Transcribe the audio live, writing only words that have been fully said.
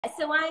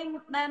So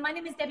my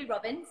name is Debbie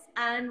Robbins,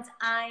 and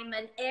I'm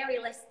an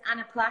aerialist and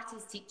a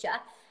Pilates teacher.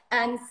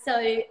 And so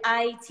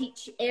I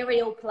teach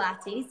aerial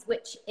Pilates,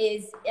 which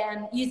is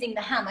using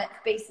the hammock,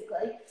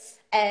 basically,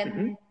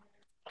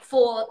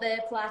 for the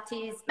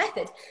Pilates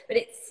method. But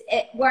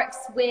it works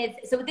with,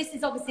 so this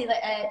is obviously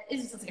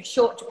this is like a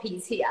short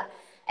trapeze here.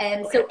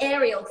 So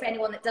aerial, for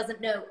anyone that doesn't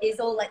know, is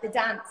all like the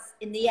dance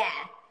in the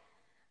air.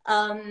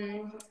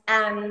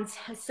 And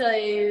so,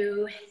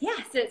 yeah,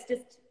 so it's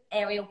just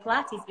aerial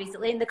Pilates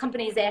basically, and the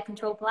company is Air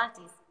Control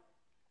Pilates.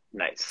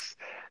 Nice.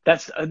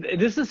 That's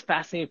this is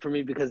fascinating for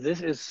me because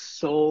this is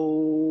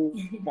so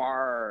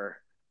far,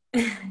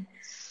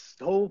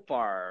 so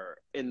far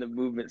in the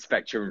movement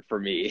spectrum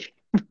for me,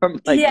 from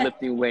like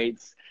lifting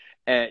weights,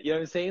 and you know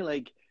what I'm saying?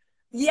 Like,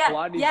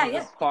 Pilates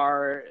is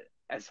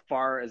as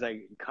far as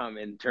I come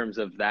in terms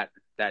of that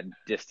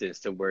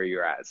distance to where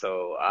you're at.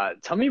 So,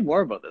 tell me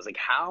more about this. Like,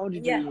 how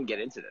did you even get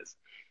into this?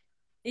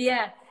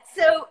 Yeah.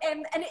 So,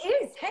 and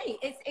it is, hey,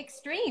 it's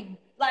extreme.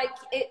 Like,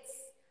 it's,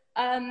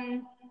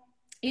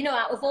 you know,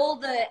 out of all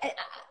the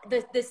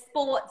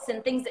sports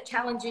and things that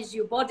challenges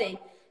your body,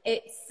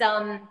 it's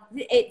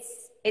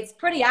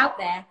pretty out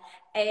there.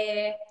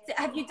 So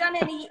have you done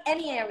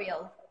any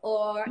aerial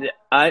or?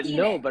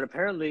 No, but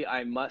apparently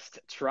I must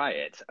try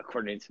it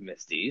according to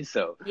Misty.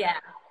 So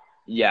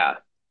yeah.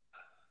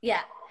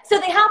 So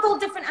they have all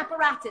different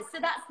apparatus. So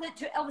that's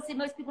obviously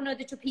most people know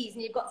the trapeze,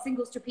 and you've got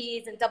singles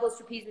trapeze and doubles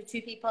trapeze with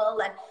two people,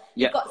 and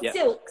you've got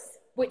silks,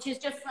 which is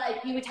just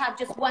like you would have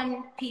just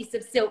one piece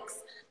of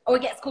silks, or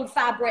it gets called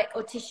fabric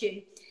or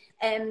tissue.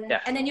 And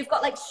then you've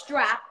got like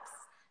straps,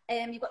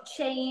 you've got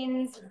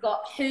chains, you've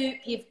got hoop,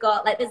 you've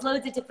got like, there's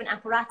loads of different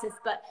apparatus.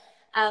 But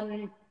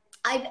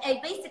I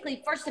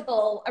basically, first of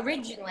all,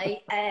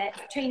 originally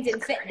trained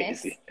in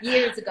fitness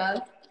years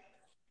ago.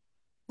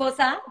 What's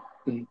that?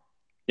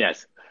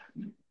 Yes.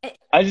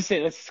 I was just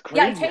saying, that's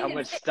crazy how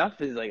much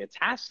stuff is like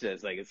attached to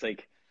this. Like, it's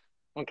like,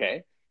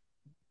 okay.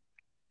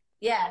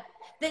 Yeah.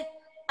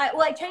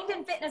 I trained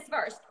in fitness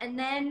first, and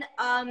then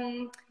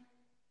in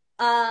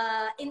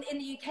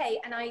the UK,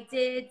 and I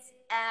did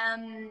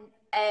reading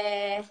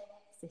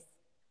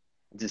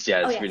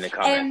the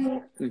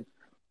comment.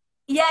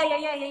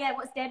 Yeah.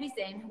 What's Debbie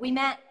saying? We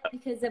met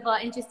because of our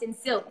interest in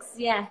silks.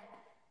 Yeah.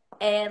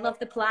 Love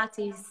the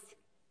Pilates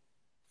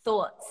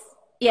thoughts.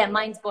 Yeah,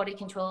 mind's body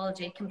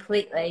controlology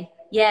completely.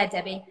 Yeah,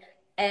 Debbie.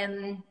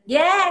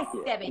 Yes,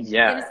 Debbie.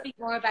 Yeah. I'm going to speak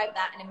more about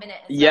that in a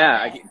minute.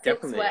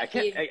 Definitely.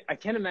 I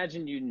can't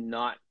imagine you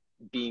not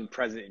being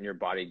present in your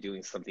body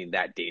doing something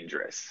that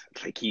dangerous.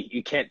 Like,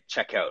 you can't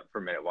check out for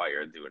a minute while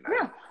you're doing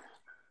that.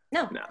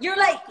 No. You're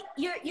like,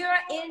 you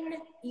are in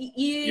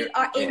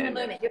the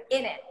moment. You're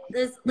in it.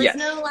 There's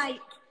no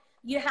like,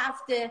 you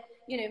have to,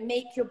 you know,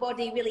 make your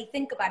body really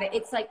think about it.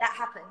 It's like that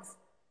happens.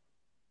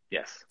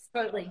 Yes.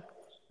 Totally.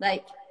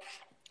 Like,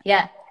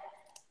 yeah.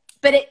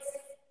 But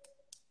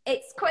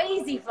it's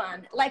crazy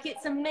fun. Like,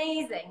 it's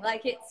amazing.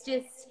 Like, it's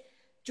just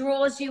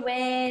draws you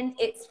in.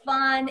 It's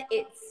fun.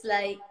 It's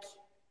like,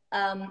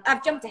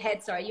 I've jumped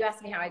ahead. Sorry. You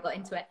asked me how I got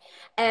into it.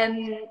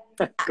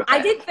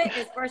 I did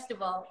fitness, first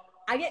of all.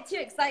 I get too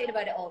excited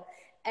about it all.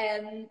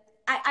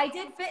 I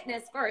did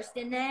fitness first,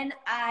 and then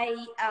I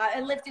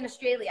lived in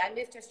Australia. I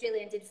moved to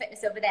Australia and did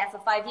fitness over there for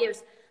 5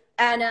 years.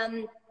 And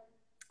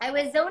it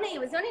was only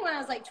when I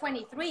was like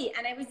 23,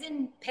 and I was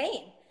in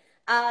pain.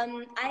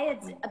 I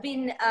had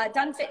been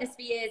done fitness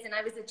for years, and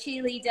I was a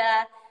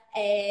cheerleader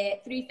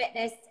through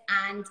fitness,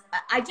 and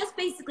I just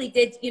basically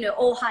did, you know,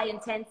 all high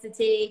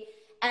intensity.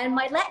 And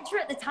my lecturer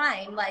at the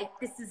time, like,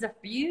 this is a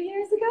few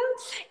years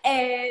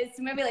ago,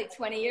 so maybe like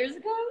 20 years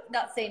ago,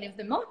 not saying of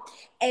them more,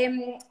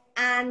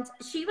 and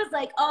she was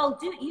like, oh,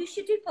 you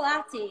should do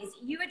Pilates.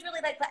 You would really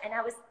like that. And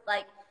I was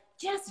like,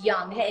 just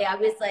young. Hey, I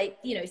was like,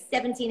 you know,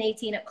 17,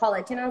 18 at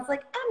college. And I was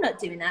like, I'm not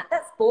doing that.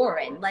 That's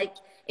boring. Like,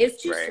 it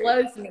was too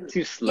slow for me.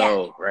 Too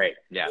slow, right.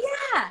 Yeah.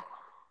 Yeah.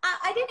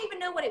 I didn't even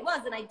know what it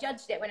was, and I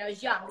judged it when I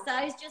was young. So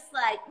I was just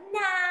like,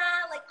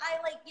 nah, like,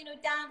 I like, you know,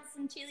 dance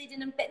and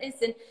cheerleading and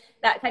fitness and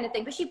that kind of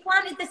thing. But she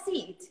planted the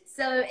seed.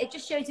 So it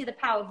just shows you the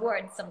power of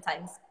words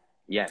sometimes.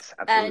 Yes,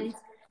 absolutely. And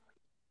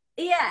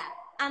yeah,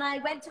 and I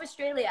went to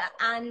Australia,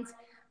 and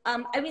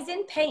I was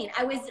in pain.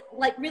 I was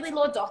like really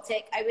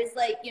lordotic. I was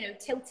like, you know,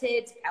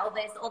 tilted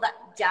pelvis, all that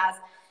jazz.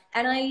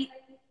 And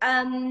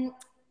and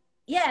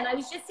I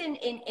was just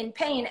in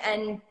pain.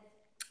 And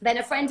then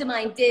a friend of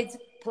mine did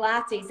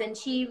Pilates, and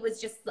she was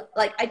just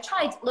like, I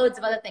tried loads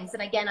of other things,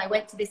 and again I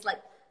went to this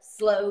like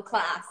slow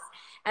class,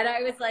 and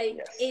I was like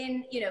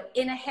in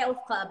a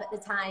health club at the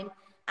time,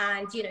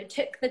 and you know,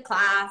 took the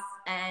class,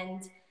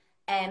 and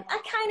I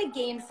kind of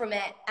gained from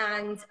it,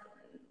 and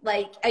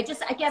like it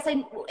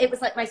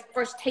was like my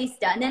first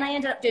taster, and then I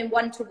ended up doing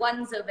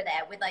one-to-ones over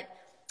there with like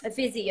a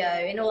physio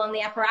and all on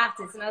the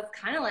apparatus, and I was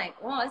kind of like,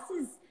 oh,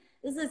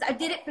 this is I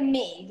did it for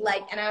me,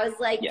 like, and I was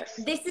like,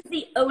 this is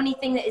the only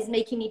thing that is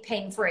making me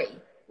pain-free.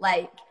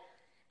 Like,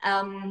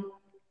 and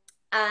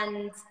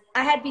I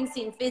had been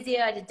seeing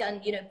physio, I had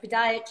done, you know,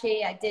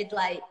 podiatry, I did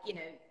like, you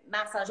know,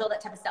 massage, all that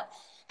type of stuff.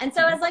 And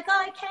so I was like,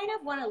 oh, I kind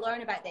of want to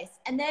learn about this.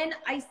 And then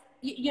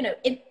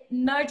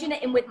merging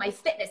it in with my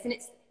fitness. And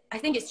I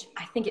think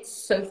it's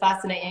so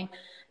fascinating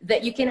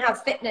that you can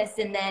have fitness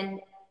and then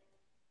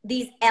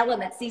these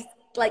elements, these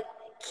like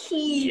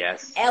key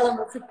Yes.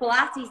 elements of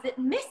Pilates that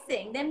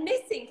they're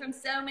missing from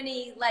so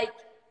many like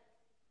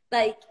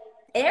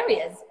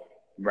areas.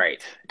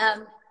 Right.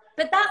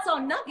 But that's our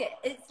nugget.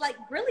 It's like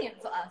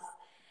brilliant for us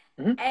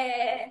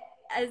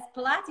as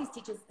Pilates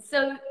teachers.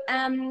 So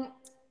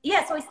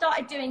so I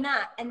started doing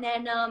that, and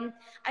then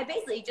I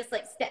basically just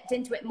like stepped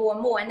into it more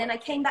and more. And then I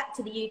came back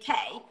to the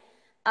UK,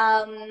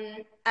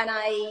 and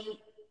I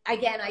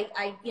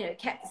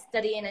kept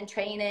studying and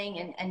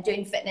training and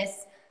doing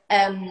fitness.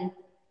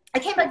 I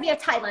came back via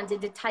Thailand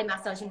and did Thai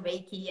massage and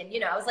Reiki, and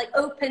I was like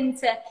open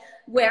to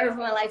wherever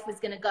my life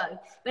was going to go.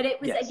 But it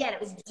was it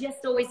was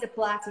just always the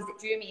Pilates that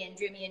drew me in.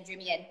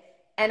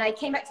 And I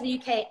came back to the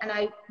UK, and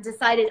I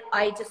decided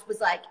I just was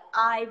like,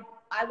 I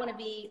want to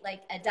be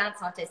like a dance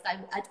artist.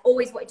 I'd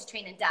always wanted to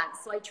train in dance,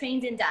 so I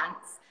trained in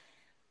dance,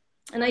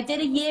 and I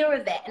did a year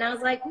of it, and I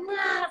was like,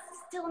 nah,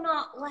 still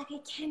not like I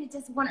kind of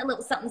just want a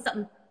little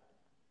something.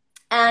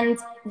 And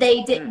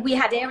we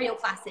had aerial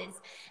classes.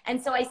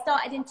 And so I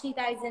started in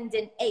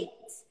 2008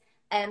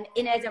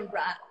 in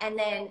Edinburgh. And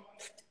then,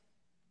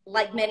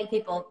 like many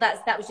people,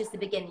 that was just the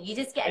beginning. You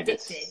just get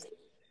addicted.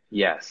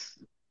 Yes.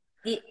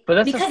 But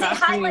that's a fascinating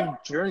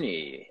highlights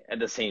journey at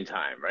the same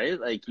time, right?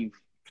 Like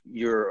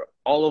you're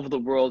all over the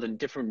world in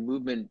different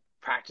movement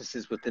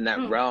practices within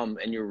that realm,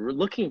 and you're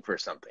looking for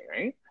something,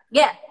 right?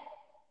 Yeah.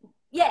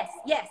 Yes,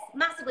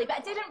 massively. But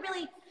I didn't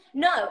really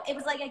know. It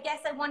was like, I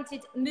guess I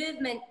wanted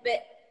movement,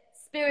 but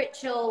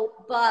spiritual,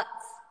 but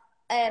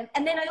and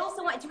then I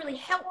also wanted to really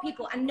help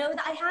people and know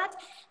that I had.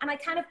 And I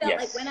kind of felt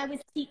like when I was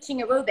teaching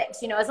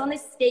aerobics, I was on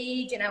this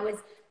stage and I was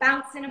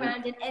bouncing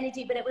around in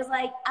energy, but I was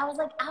like, I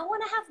want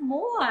to have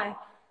more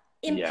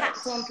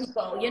impact on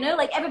people,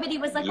 like everybody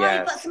was like, oh,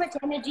 you've got so much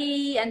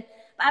energy. And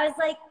I was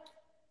like,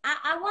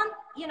 I want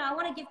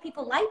to give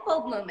people light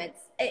bulb moments.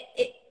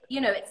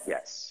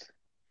 It's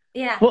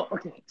yeah. Well,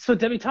 okay. So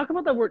Debbie, talk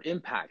about that word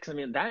impact. I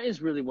mean, that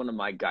is really one of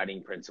my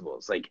guiding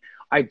principles. Like,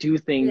 I do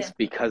things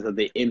because of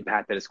the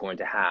impact that it's going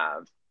to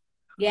have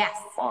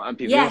on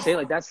people. You say,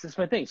 like, that's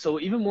my thing. So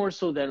even more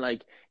so than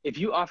like, if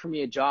you offer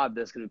me a job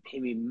that's going to pay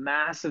me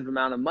massive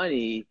amount of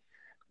money,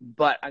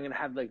 but I'm going to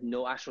have like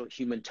no actual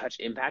human touch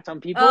impact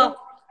on people,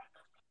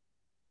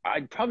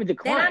 I'd probably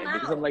decline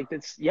because I'm like,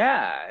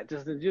 it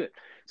doesn't do it.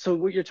 So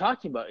what you're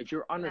talking about, if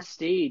you're on a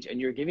stage and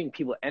you're giving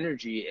people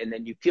energy and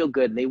then you feel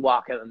good and they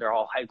walk out and they're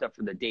all hyped up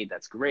for the day,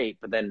 that's great.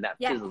 But then that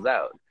fizzles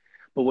out.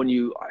 But when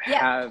you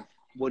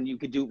when you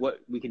could do what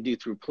we can do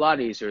through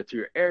Pilates or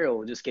through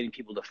aerial, just getting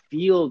people to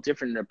feel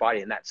different in their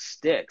body, and that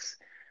sticks.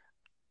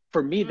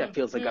 For me, that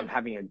feels like I'm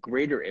having a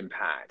greater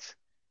impact.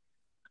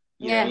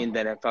 You know what I mean?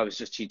 Than if I was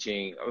just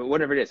teaching or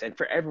whatever it is. And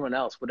for everyone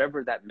else,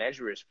 whatever that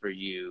measure is for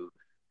you,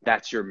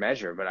 that's your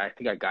measure. But I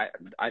think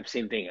I'm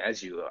same thing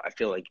as you. I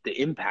feel like the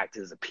impact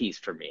is a piece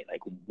for me. Like,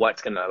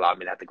 what's going to allow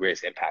me to have the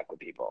greatest impact with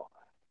people?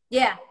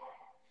 Yeah.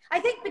 I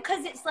think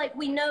because it's like,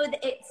 we know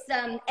that it's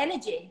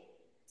energy.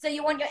 So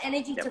you want your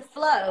energy to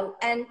flow,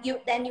 and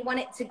then you want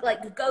it to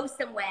like go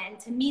somewhere and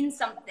to mean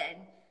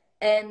something.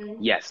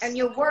 And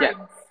your words,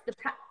 the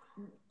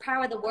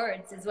power of the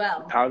words as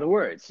well. Power of the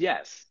words.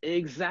 Yes,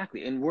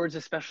 exactly. And words,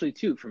 especially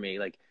too, for me,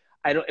 like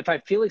if I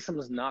feel like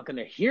someone's not going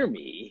to hear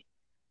me,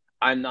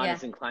 I'm not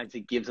as inclined to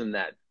give them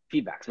that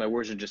feedback. So my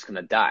words are just going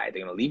to die.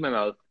 They're going to leave my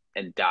mouth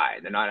and die.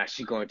 They're not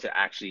actually going to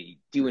actually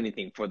do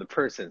anything for the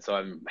person. So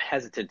I'm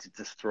hesitant to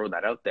just throw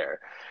that out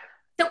there.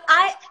 So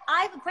I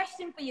have a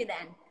question for you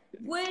then.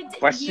 Would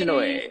you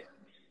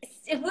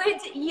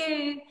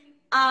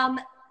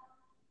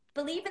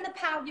believe in the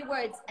power of your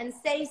words and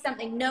say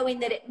something knowing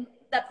that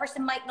that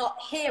person might not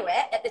hear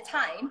it at the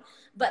time,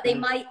 but they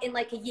might in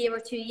like a year or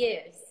 2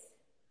 years?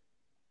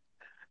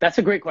 That's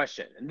a great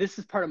question. And this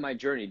is part of my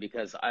journey,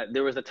 because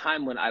there was a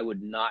time when I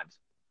would not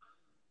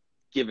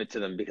give it to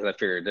them because I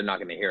figured they're not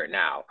going to hear it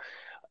now.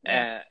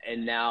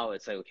 And now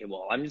it's like, okay,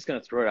 well, I'm just going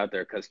to throw it out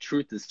there because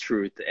truth is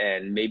truth,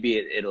 and maybe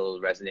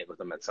it'll resonate with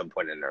them at some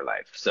point in their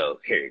life. So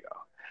here you go.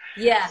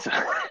 Yeah. So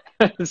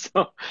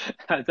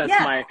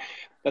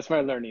that's my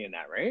learning in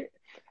that, right?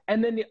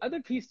 And then the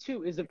other piece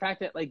too is the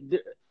fact that like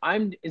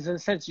is in a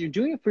sense you're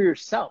doing it for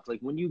yourself. Like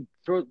when you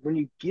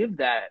give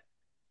that,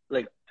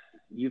 like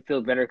you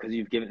feel better because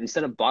you've given,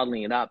 instead of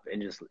bottling it up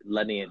and just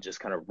letting it just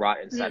kind of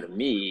rot inside of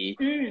me.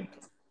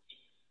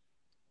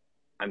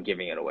 I'm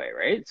giving it away,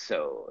 right?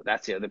 So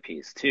that's the other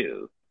piece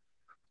too.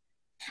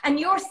 And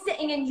you're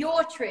sitting in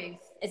your truth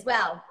as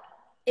well.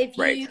 If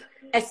you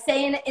are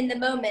saying it in the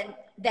moment,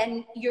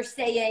 then you're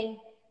saying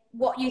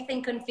what you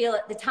think and feel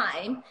at the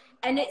time.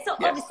 And it's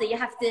obviously you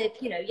have to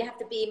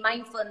be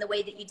mindful in the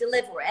way that you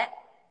deliver it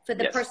for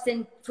the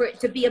person, for it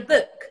to be a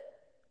book.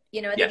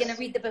 Are they going to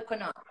read the book or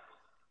not?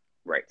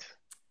 Right.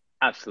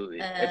 Absolutely.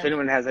 If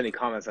anyone has any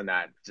comments on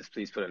that, just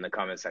please put it in the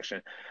comment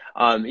section.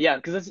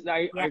 Because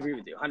I agree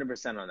with you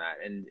 100% on that.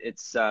 And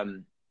it's,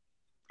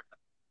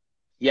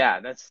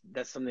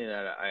 that's something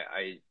that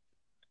I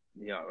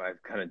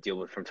kind of deal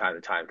with from time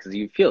to time, because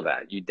you feel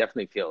that. You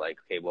definitely feel like,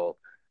 okay, well,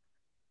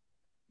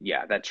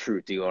 yeah, that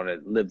truth. You want to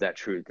live that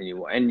truth,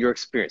 and and your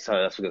experience. So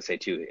that's what I was gonna say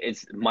too.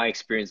 It's my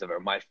experience of it, or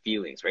my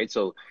feelings, right?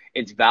 So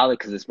it's valid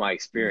because it's my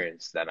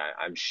experience that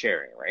I'm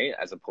sharing, right?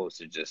 As opposed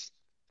to just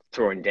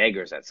throwing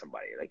daggers at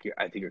somebody. Like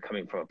I think you're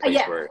coming from a place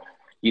Yeah. where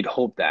you'd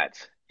hope that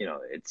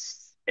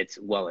it's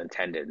well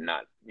intended,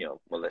 not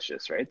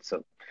malicious, right?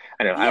 So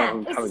I Yeah, don't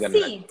know it's how a we got in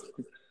that. seed.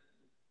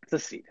 It's a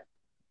seed.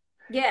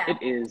 Yeah.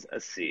 It is a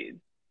seed.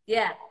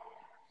 Yeah.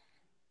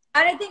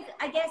 And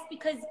I guess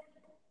because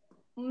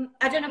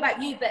I don't know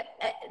about you, but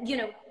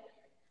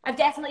I've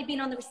definitely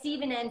been on the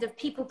receiving end of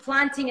people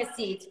planting a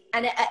seed.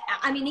 And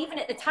I mean, even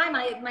at the time,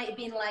 I might have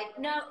been like,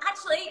 no,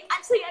 actually,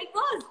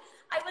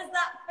 I was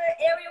that for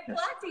aerial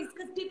Pilates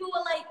because people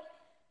were like,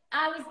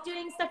 I was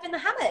doing stuff in the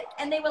hammock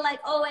and they were like,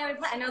 oh, aerial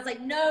Pilates. And I was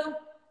like, no,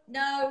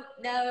 no,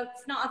 no,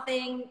 it's not a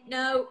thing.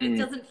 No, it Mm,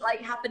 doesn't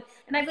like happen.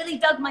 And I really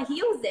dug my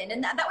heels in.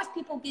 And that was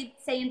people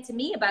saying to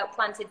me about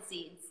planted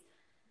seeds.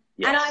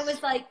 And I was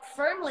yes. like,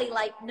 firmly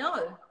like,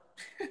 no.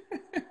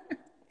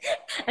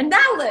 And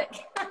now look.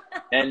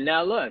 And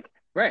now look,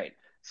 right.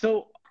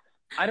 So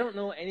I don't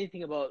know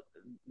anything about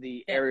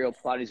the Yeah. aerial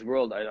Pilates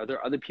world. Are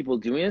there other people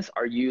doing this?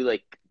 Are you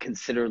like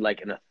considered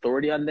like an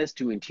authority on this,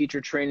 doing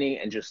teacher training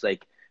and just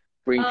like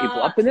bring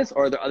people Uh, up in this?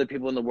 Or are there other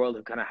people in the world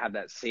who kind of have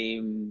that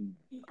same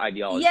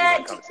ideology, yeah.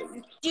 that concept?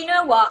 Do you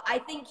know what? I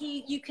think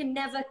you can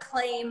never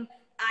claim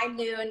I'm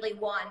the only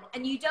one,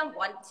 and you don't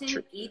want to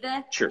True,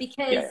 either, true.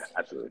 because Yeah, yeah,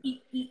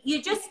 absolutely.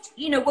 you just,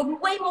 we're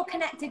way more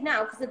connected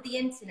now because of the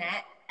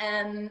internet.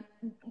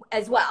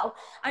 As well,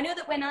 I know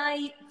that when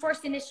I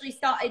first initially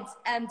started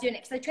doing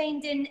it, because I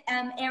trained in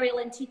aerial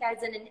in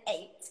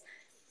 2008,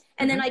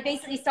 and then Hmm. I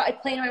basically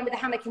started playing around with the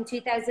hammock in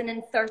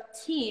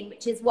 2013,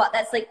 which is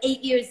that's like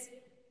 8 years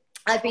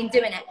I've been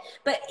doing it.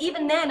 But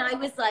even then, I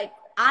was like,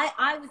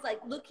 I was like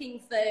looking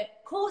for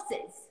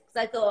courses because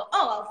I thought,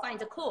 oh, I'll find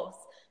a course,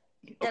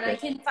 and I Okay.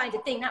 couldn't find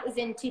a thing. That was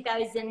in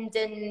 2000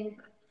 and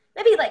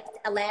maybe like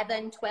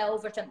 11,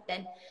 12 or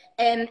something.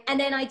 And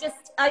then I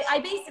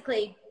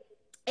basically,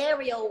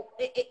 aerial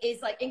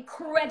is like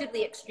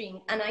incredibly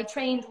extreme, and I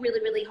trained really,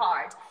 really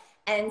hard.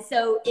 And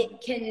so it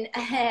can,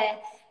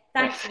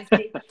 thanks,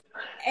 Missy.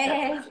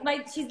 Yeah.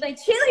 She's my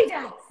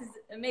cheerleader. This is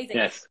amazing.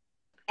 Yes.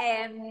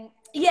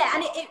 Yeah,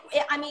 and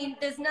I mean,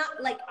 there's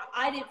not like,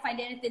 I didn't find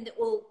anything that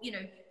will,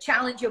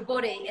 challenge your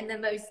body in the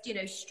most,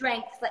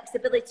 strength,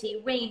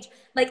 flexibility, range,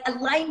 like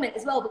alignment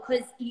as well,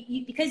 because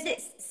because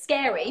it's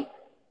scary.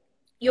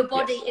 Your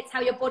body, Yes. it's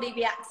how your body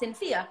reacts in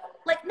fear.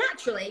 Like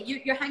naturally,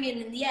 you're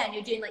hanging in the air and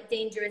you're doing like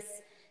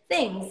dangerous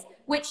things,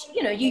 which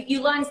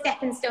you learn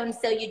stepping stones,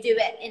 so you do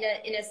it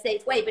in a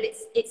safe way. But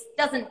it's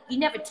doesn't, you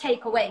never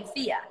take away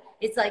fear.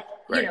 It's like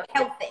Right.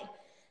 healthy.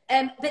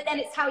 But then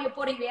it's how your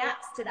body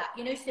reacts to that,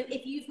 So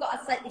if you've got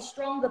a slightly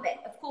stronger bit,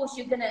 of course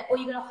you're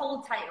gonna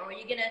hold tighter, or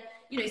you're gonna,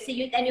 so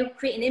then you're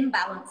creating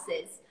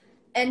imbalances.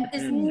 And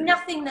there's Mm.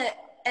 nothing that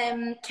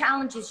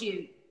challenges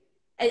you.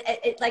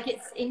 Like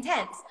it's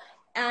intense.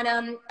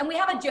 And we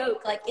have a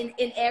joke like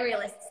in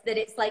aerialists that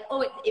it's like,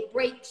 oh, it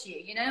breaks you,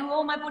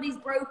 oh, my body's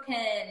broken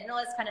and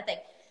all this kind of thing.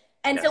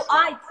 And so Yes.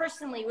 I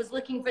personally was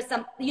looking for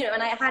some,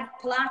 and I had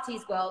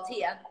Pilates World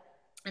here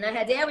and I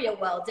had Aerial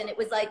World, and it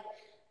was like,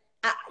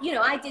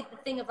 I did the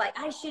thing of like,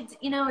 I should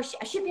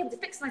be able to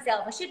fix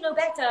myself. I should know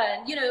better.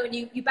 And, and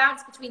you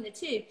bounce between the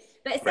two.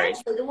 But Right.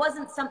 essentially there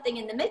wasn't something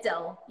in the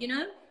middle,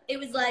 It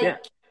was like Yeah.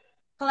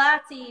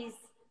 Pilates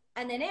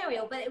and then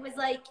aerial, but it was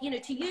like,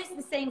 to use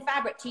the same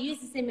fabric, to use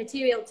the same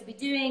material, to be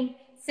doing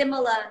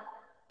similar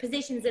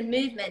positions and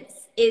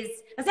movements is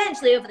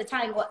essentially over the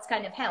time what's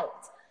kind of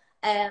helped.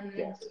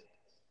 Yes.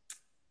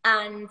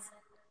 And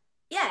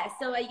yeah,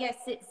 so I guess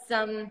it's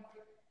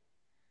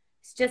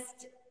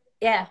just,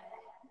 yeah.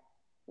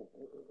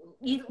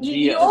 The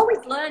You're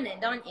always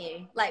learning, aren't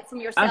you? Like from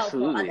yourself or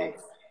Absolutely.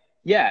 others.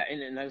 Yeah,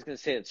 and I was gonna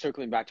say that,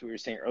 circling back to what you were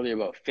saying earlier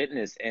about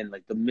fitness and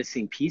like the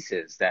missing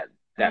pieces that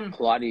Mm,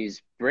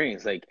 Pilates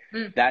brings, like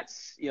mm.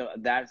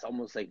 that's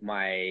almost like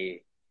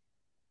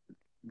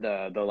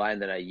the line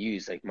that I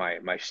use, like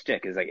my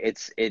shtick is like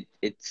it's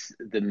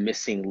the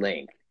missing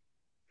link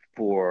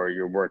for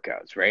your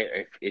workouts, right?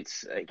 If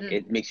it's like Mm.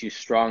 it makes you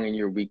strong in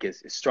your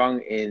weakest,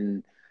 strong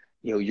in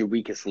your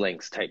weakest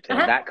links type thing,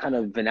 Uh-huh. that kind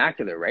of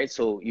vernacular, right?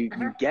 So you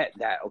Uh-huh. get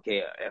that,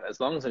 okay, as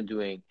long as I'm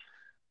doing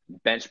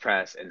bench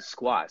press and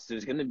squats,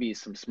 there's going to be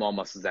some small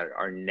muscles that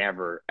are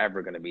never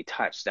ever going to be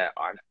touched, that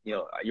are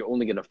you're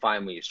only going to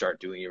find when you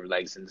start doing your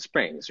legs in the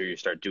springs, or you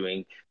start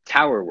doing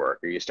tower work,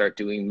 or you start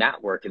doing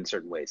mat work in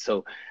certain ways.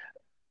 So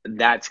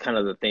that's kind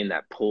of the thing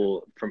that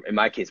in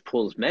my case,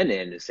 pulls men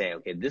in to say,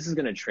 okay, this is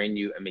going to train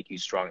you and make you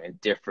strong in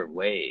different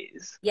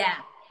ways, Yeah.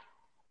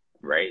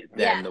 right,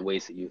 Yeah. than the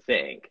ways that you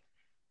think.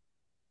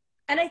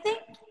 And I think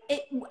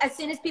as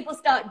soon as people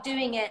start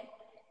doing it,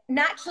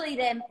 naturally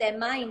their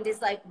mind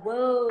is like,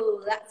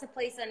 whoa, that's a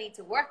place I need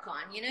to work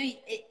on.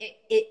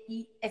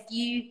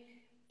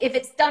 If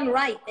it's done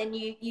right, then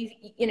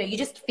you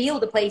just feel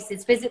the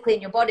places physically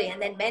in your body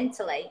and then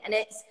mentally. And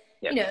it's,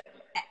 Yep.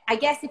 I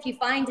guess if you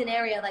find an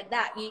area like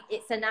that,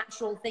 it's a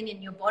natural thing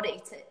in your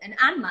body and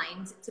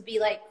mind to be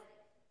like,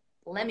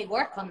 let me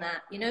work on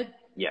that,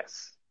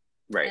 Yes.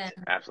 Right.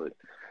 Absolutely.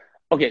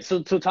 Okay.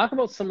 So talk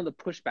about some of the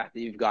pushback that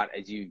you've got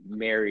as you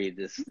marry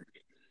this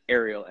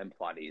aerial and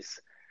Pilates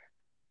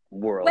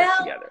worlds Well,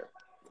 together.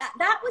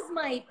 that was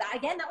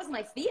that was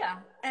my fear.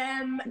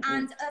 Mm-hmm.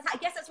 And I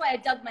guess that's why I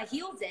dug my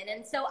heels in.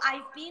 And so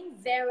I've been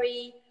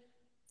very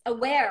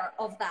aware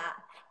of that.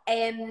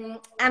 And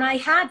I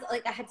had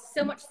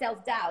so much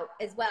self-doubt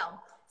as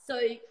well. So,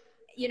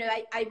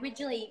 I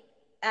originally,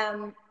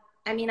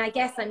 I mean, I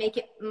guess I make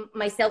it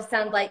myself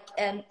sound like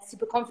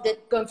super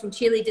confident going from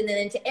cheerleading and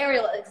into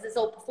aerial because it's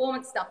all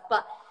performance stuff.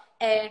 But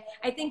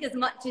I think as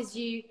much as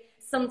you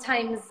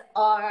sometimes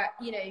are,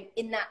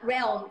 in that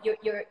realm,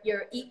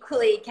 you're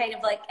equally kind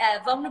of like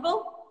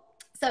vulnerable.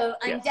 So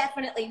I'm Yes.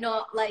 definitely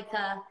not like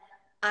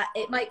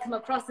it might come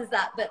across as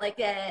that, but like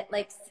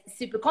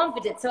super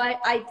confident. So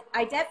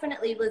I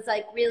definitely was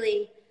like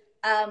really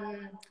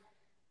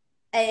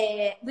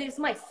it was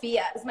my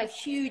fear. It was my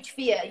huge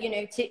fear,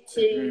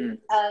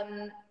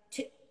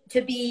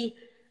 to be,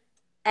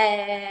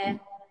 yeah,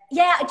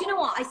 do you know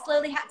what? I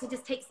slowly had to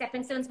just take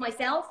stepping stones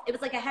myself. It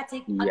was like I had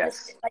to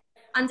Yes.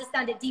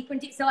 understand it deeper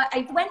and deeper. So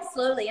I went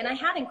slowly, and I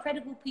had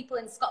incredible people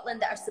in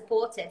Scotland that are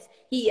supportive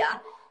here.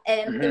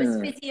 There was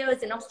Mm-hmm.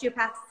 physios and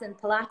osteopaths and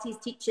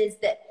Pilates teachers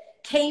that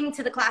came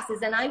to the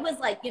classes, and I was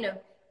like,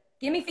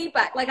 give me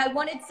feedback. Like I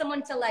wanted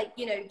someone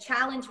to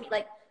challenge me,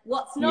 like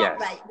what's not Yes.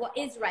 right, what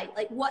is right,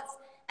 like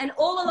and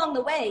all along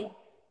the way,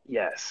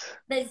 Yes.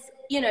 there's,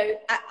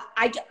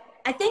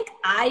 I think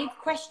I've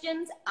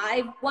questioned,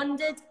 I've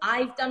wondered,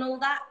 I've done all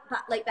that,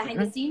 but like behind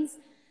the Mm-hmm. scenes.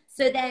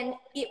 So then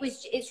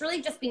it's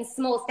really just been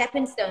small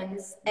stepping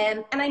stones.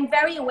 And I'm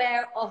very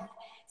aware of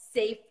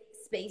safe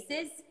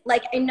spaces.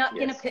 Like I'm not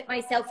going to Yes. put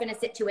myself in a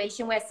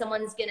situation where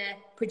someone's going to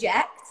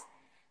project.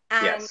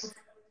 And, Yes.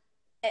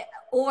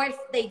 or if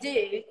they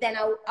do, then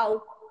I'll You're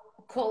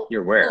call it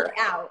aware.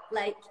 out.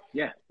 Like,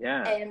 Yeah.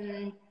 Yeah.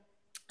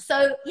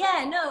 so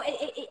yeah, no,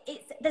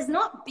 it's there's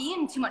not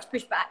been too much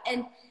pushback,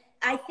 and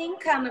I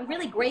think I'm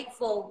really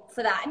grateful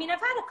for that. I mean,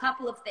 I've had a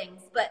couple of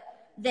things, but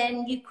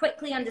then you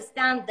quickly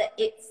understand that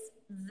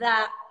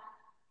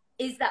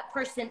is that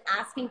person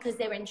asking because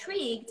they're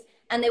intrigued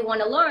and they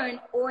want to learn,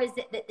 or is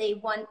it that they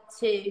want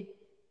to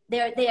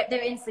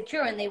they're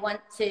insecure and they want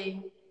to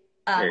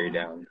Tear you um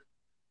down.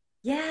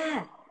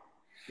 yeah.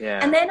 Yeah.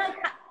 And then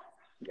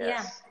yeah.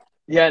 Yes.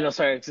 Yeah, no,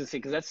 sorry, I was gonna say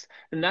because that's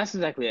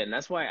exactly it, and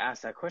that's why I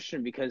asked that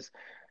question because,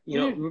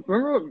 Mm.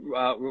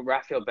 remember what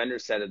Raphael Bender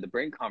said at the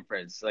Brain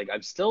Conference? Like, I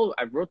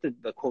wrote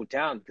the quote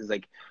down because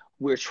like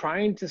we're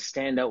trying to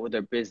stand out with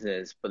our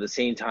business, but at the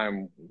same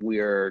time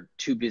we're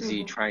too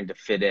busy Mhm. trying to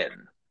fit in,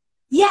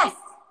 Yes.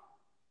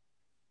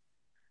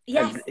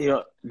 Yes.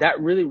 and that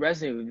really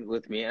resonated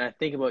with me, and I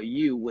think about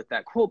you with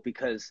that quote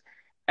because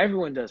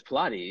everyone does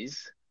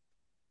Pilates.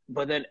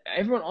 But then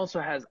everyone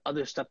also has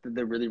other stuff that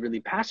they're really, really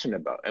passionate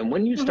about. And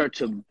when you Mhm. start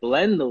to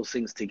blend those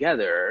things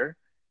together,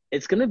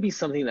 it's going to be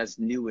something that's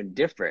new and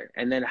different.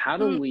 And then Mm.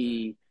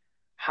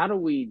 how do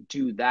we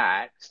do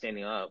that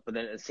standing up, but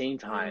then at the same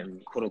Mm.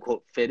 time, quote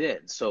unquote, fit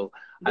in? So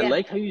I Yeah.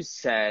 like how you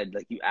said,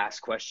 like you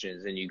asked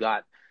questions and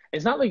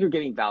it's not like you're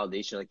getting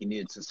validation, like you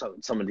needed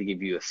someone to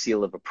give you a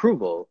seal of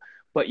approval,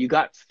 but you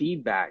got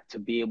feedback to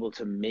be able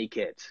to make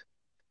it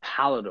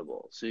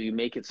palatable. So you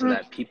make it so Mm.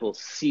 that people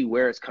see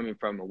where it's coming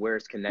from and where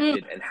it's Mm.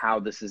 connected and how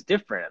this is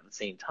different at the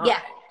same time.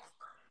 Yeah.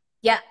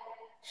 Yeah.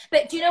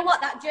 But do you know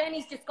what? That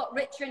journey's just got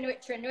richer and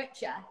richer and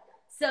richer.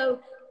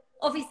 So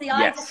obviously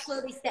I just Yes.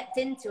 slowly stepped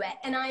into it.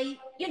 And I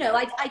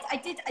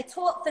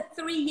taught for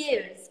 3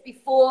 years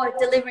before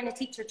delivering a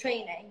teacher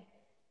training.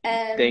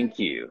 Um, Thank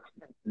you.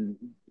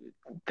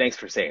 Thanks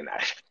for saying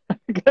that.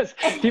 Because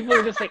people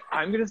are just like,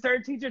 I'm going to start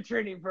a teacher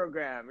training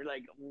program. You're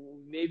like, well,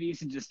 maybe you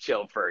should just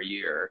chill for a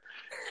year.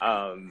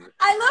 I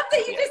love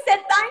that you Yeah. just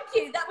said thank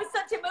you. That was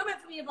such a moment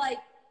for me of like,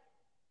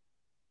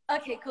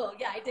 okay, cool.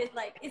 Yeah, I did.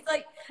 Like, it's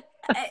like,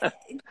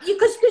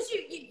 because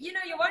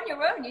you're on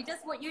your own. You're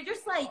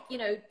just like,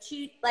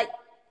 like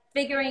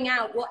figuring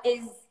out what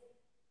is,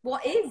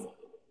 What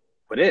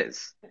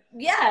is?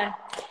 yeah.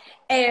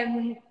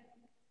 Um,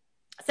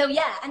 so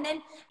yeah, and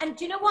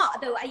do you know what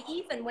though?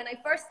 When I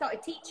first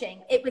started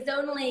teaching, it was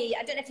only,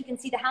 I don't know if you can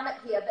see the hammock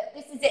here, but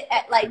this is it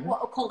at like Mhm. what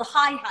I'll call the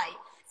high height.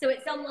 So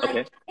it's on like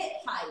Okay. hip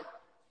height.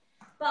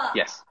 But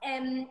Yes.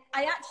 I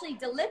actually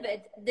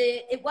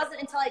it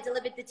wasn't until I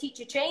delivered the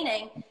teacher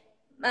training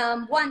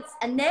once,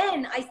 and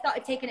then I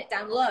started taking it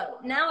down low.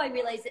 Now I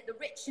realize that the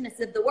richness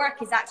of the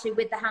work is actually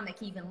with the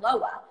hammock even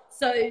lower.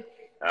 So,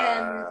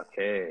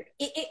 Okay.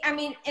 I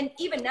mean, and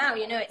even now,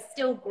 it's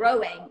still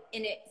growing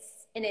in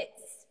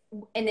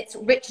its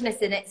richness,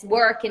 in its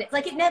work, and it's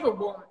like it never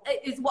won.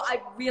 Is what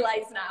I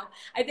realize now.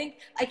 I think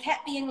I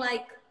kept being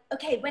like,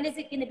 okay, when is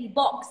it going to be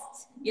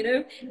boxed?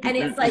 And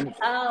it's like,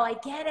 oh, I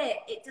get it.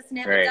 It just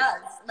never Right.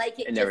 does. Like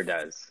It it never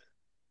just does.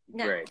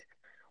 no. Right.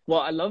 Well,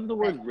 I love the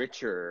word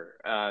richer,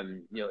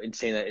 in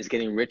saying that it's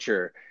getting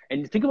richer.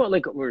 And think about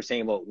like what we were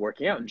saying about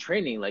working out and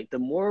training, like the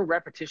more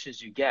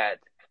repetitions you get,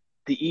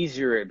 the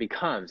easier it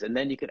becomes. And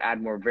then you could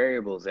add more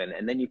variables in,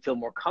 and then you feel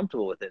more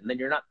comfortable with it. And then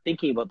you're not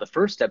thinking about the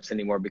first steps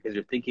anymore because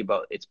you're thinking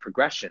about its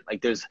progression.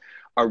 Like there's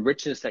a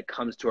richness that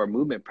comes to our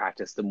movement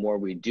practice the more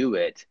we do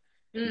it,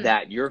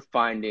 that you're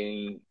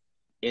finding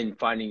in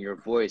finding your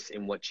voice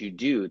in what you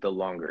do the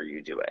longer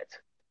you do it.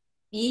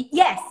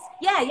 Yes.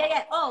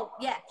 Yeah. Oh,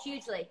 yeah,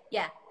 hugely.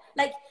 Yeah.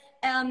 Like,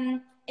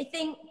 I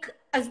think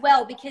as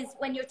well, because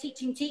when you're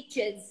teaching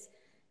teachers,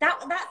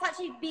 that's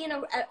actually been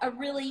a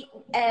really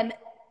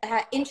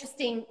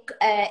interesting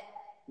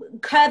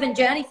curve and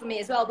journey for me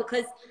as well,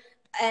 because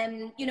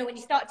you know, when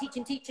you start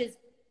teaching teachers,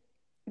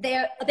 they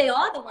are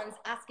the ones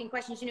asking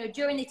questions, you know,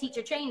 during the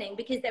teacher training,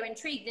 because they're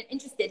intrigued and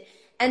interested,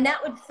 and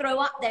that would throw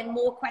up then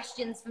more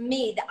questions for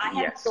me that I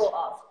hadn't thought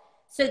of.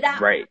 So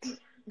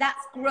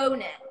that's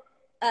grown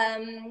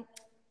it.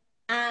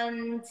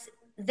 And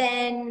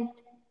then,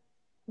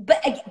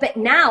 but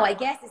now I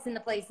guess it's in the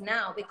place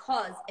now,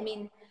 because I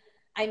mean,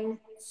 I'm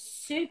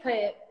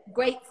super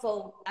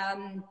grateful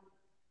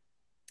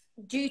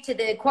due to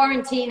the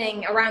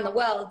quarantining around the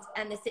world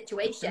and the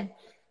situation.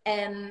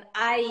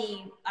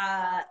 I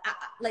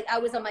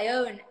was on my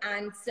own,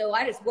 and so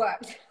I just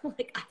worked.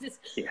 Like I just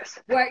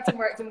worked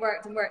and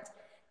worked.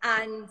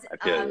 And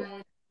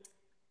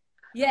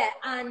yeah,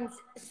 and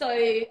so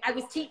I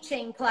was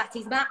teaching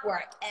Pilates mat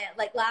work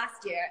like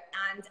last year,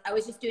 and I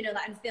was just doing all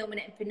that and filming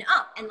it and putting it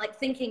up, and like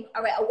thinking,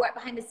 all right, I'll work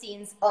behind the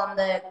scenes on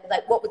the,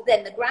 like what was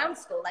then the ground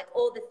school, like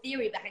all the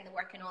theory behind the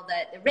work and all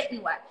the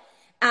written work.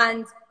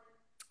 And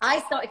I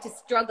started to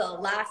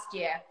struggle last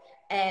year,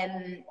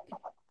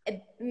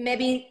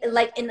 maybe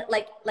like in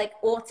like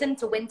autumn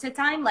to winter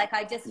time, like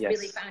I just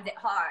really found it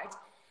hard.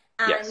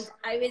 And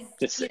I was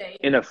just, you know,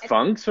 in a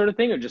funk sort of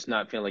thing, or just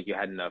not feeling like you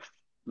had enough,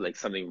 like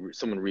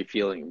someone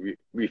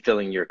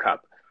refilling your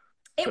cup.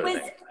 It was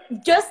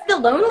just the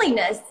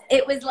loneliness.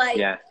 It was like,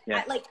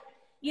 like,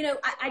 you know,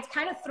 I'd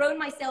kind of thrown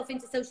myself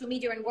into social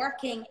media and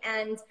working,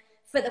 and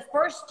for the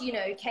first, you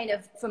know, kind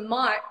of from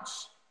March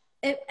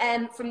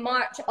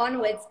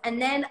onwards,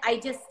 and then I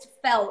just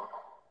felt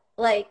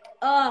like,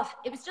 oh,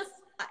 it was just,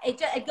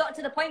 it got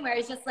to the point where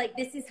it's just like,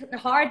 this is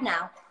hard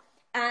now.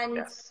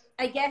 And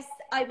I guess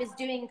I was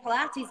doing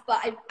Pilates,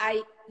 but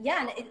I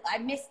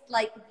missed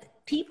like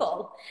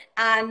people,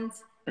 and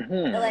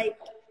like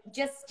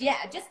just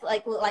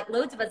like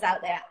loads of us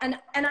out there, and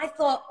I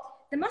thought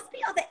there must be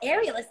other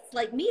aerialists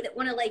like me that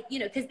want to, like, you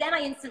know, because then I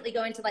instantly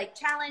go into like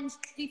challenge,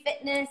 do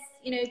fitness,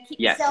 you know, keep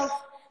yourself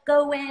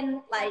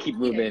going, like keep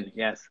moving,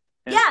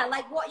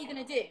 like what are you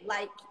gonna do,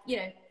 like, you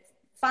know,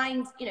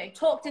 find, you know,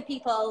 talk to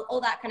people, all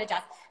that kind of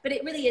jazz. But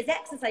it really is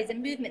exercise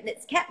and movement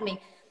that's kept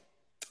me.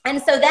 And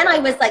so then I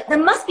was like,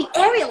 there must be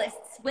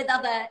aerialists with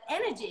other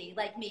energy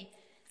like me.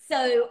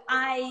 So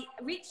I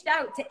reached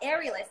out to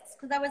aerialists,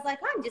 because I was like,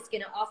 I'm just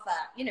going to offer,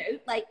 you know,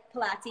 like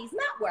Pilates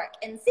mat work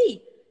and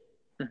see.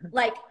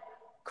 Like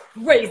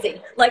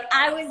crazy. Like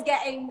I was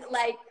getting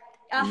like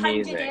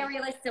 100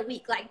 aerialists a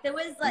week. Like there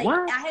was like,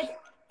 I had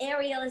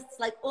aerialists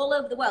like all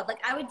over the world. Like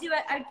I would put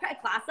a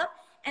class up,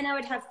 and I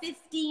would have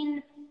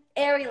 15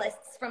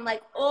 aerialists from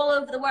like all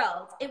over the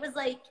world. It was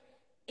like,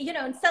 you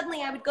know, and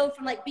suddenly I would go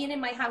from like being in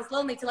my house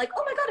lonely to like,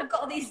 oh my God, I've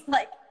got all these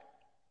like,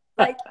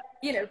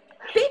 you know,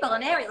 people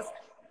on aerials.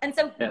 And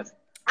so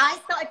I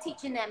started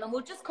teaching them, and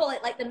we'll just call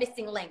it like the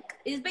missing link.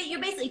 You're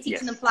basically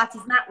teaching them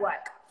Pilates mat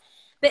work.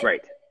 But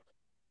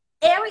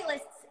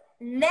aerialists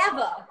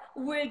never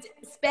would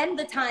spend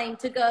the time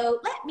to go,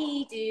 let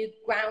me do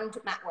ground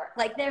mat work.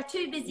 Like they're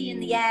too busy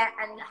in the air,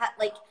 and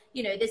like,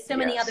 you know, there's so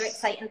many other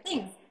exciting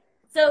things.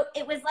 So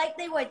it was like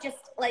they were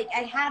just like,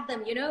 I had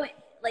them, you know,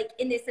 like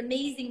in this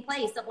amazing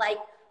place of like,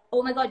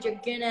 oh my God, you're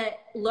gonna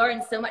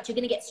learn so much. You're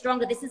gonna get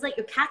stronger. This is like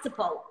your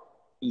catapult.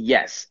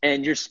 Yes,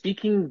 and you're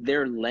speaking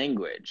their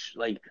language.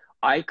 Like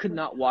I could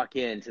not walk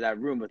into that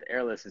room with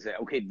airless and say,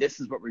 okay,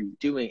 this is what we're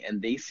doing,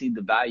 and they see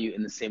the value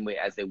in the same way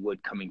as they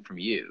would coming from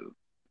you.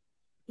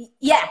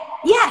 Yeah,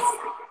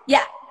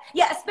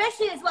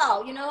 especially as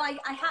well, you know, I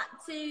had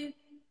to,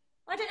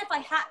 I don't know if I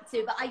had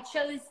to, but I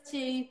chose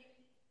to,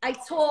 I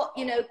taught,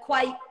 you know,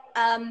 quite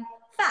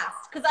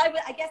fast, because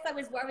I guess I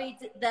was worried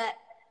that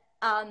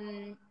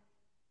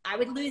I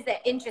would lose their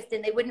interest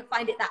and they wouldn't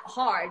find it that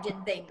hard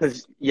and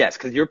things.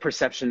 Because your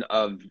perception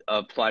of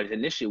Pilates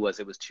initially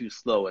was it was too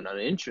slow and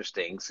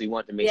uninteresting, so you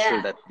want to make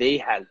sure that they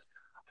had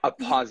a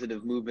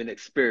positive movement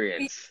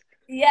experience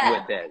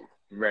with it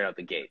right out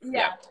the gate.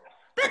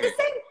 But at the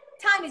same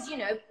time as, you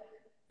know,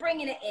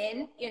 bringing it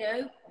in, you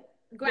know,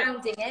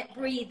 grounding it,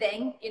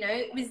 breathing, you know,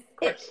 it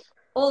was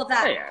all of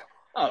that.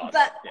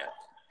 But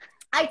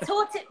I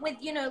taught it with,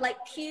 you know, like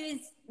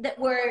cues that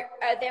were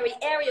very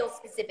aerial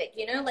specific,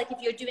 you know, like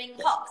if you're doing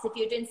hops, if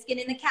you're doing skin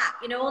in the cat,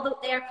 you know, all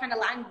their kind of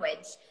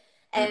language.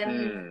 You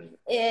know,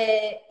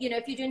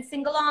 if you're doing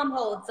single arm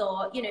holds,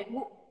 or, you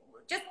know,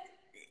 just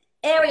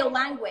aerial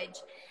language.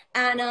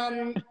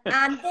 And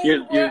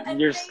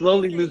you're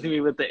slowly losing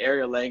me with the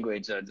aerial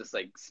language. Just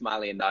like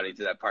smiling and nodding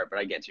to that part, but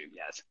I get you.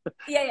 Yes.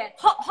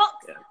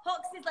 Hawks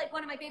is like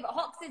one of my favorite.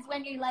 Hawks is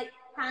when you like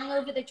hang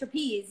over the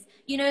trapeze,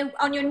 you know,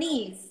 on your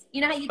knees.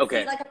 You know how you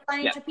see like a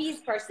flying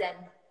trapeze person.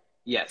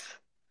 Yes.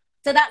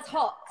 So that's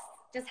Hawks,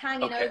 just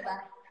hanging Okay.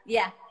 over.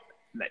 Yeah.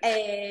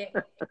 Nice.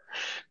 Uh,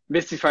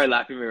 Misty's probably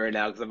laughing at me right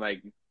now because I'm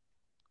like,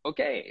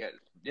 okay,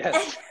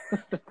 yes.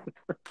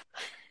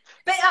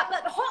 but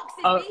Hawks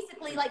is Uh,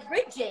 basically like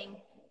bridging.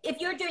 If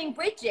you're doing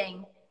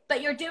bridging,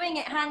 but you're doing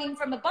it hanging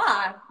from a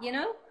bar, you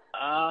know?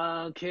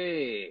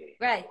 okay.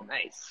 Right.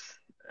 Nice.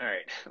 All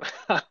right.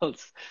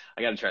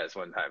 I gotta try this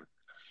one time.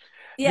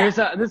 Yeah.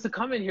 There's a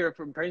comment here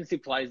from Pregnancy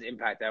Pilates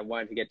Impact that I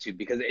wanted to get to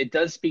because it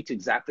does speak to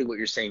exactly what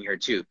you're saying here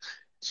too.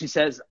 She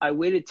says, I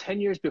waited 10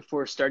 years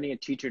before starting a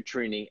teacher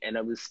training and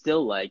I was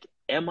still like,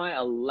 am I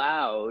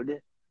allowed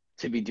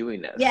to be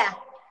doing this? Yeah.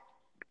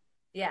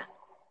 Yeah.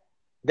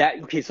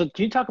 Okay, so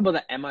can you talk about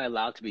that? Am I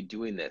allowed to be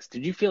doing this?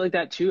 Did you feel like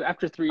that too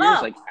after 3 years?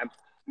 Oh, Like,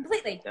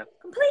 completely. yeah.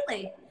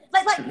 Completely.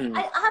 Like Mhm.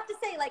 I have to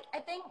say, like, I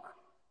think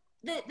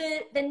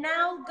the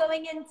now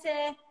going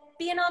into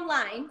being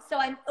online, so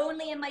I'm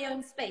only in my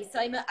own space. So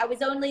I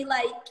was only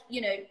like,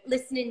 you know,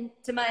 listening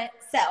to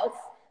myself,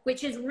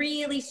 which has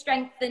really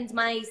strengthened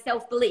my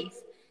self-belief.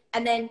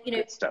 And then, you know,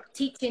 Good stuff.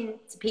 teaching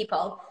to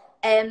people.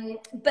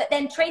 But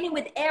then training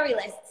with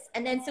aerialists.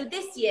 And then so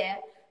this year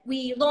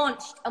we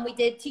launched and we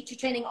did teacher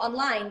training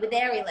online with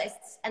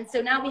aerialists. And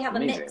so now we have a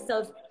mix Amazing.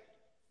 of,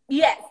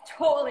 yes,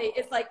 totally.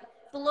 It's like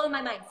blow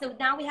my mind. So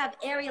now we have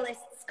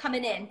aerialists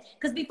coming in.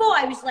 Because before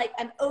I was like,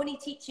 I'm only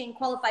teaching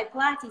qualified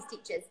Pilates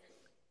teachers.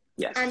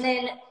 Yes. And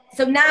then,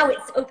 so now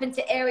it's open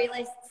to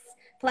aerialists,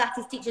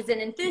 Pilates teachers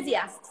and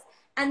enthusiasts.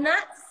 And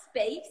that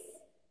space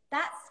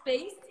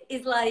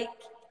is like,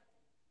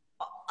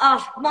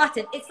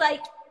 Martin, it's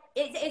like,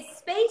 it's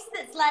space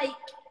that's like,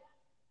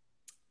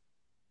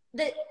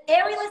 the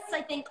aerialists,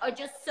 I think, are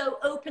just so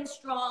open,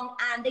 strong,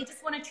 and they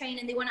just want to train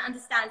and they want to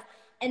understand.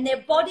 And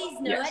their bodies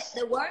know Yes. it,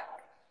 the work.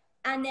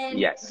 And then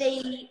Yes.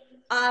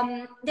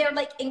 they're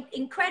like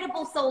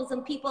incredible souls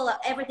and people at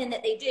everything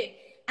that they do.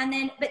 And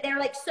then, but they're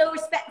like so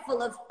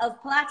respectful of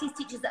Pilates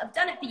teachers that have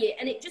done it for you.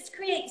 And it just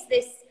creates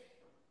this,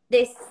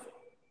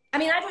 I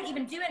mean, I don't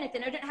even do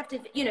anything. I don't have to,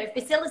 you know,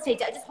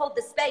 facilitate it. I just hold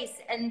the space.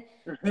 And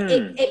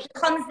Mhm. it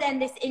becomes then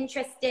this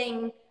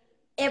interesting,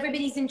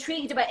 everybody's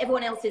intrigued about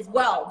everyone else's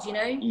world, you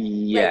know? Like,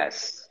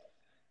 Yes.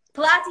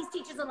 Pilates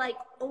teachers are like,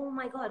 oh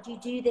my God, you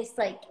do this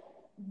like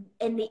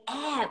in the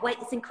air. Wait,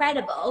 it's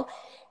incredible.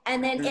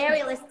 And then Mhm.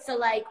 aerialists are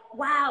like,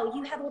 wow,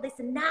 you have all this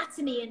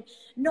anatomy and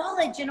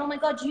knowledge. And oh my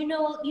God, you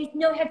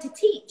know how to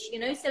teach, you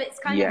know? So it's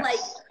kind of like,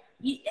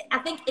 Yes. I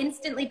think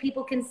instantly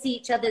people can see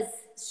each other's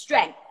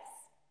strengths.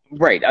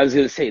 Right. I was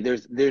going to say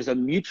there's a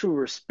mutual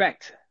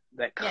respect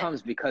that Yeah.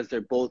 comes because they're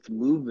both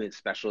movement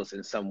specialists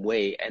in some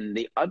way, and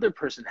the other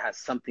person has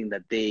something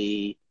that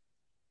they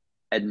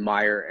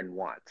admire and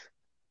want.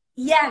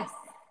 Yes.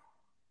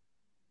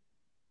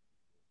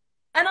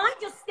 And I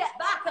just step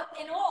back up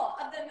in awe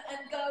of them and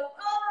go,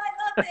 oh,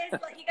 I love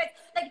this. Like you guys,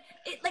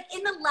 like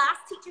in the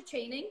last teacher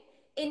training,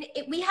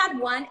 we had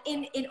one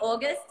in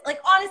August. Like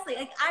honestly,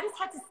 like I just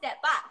had to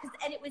step back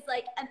and it was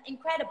like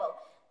incredible.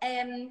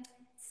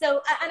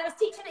 So and I was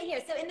teaching it here.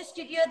 So in the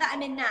studio that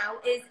I'm in now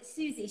is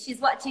Susie. She's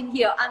watching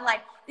here. I'm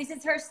like, this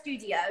is her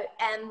studio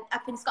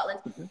up in Scotland,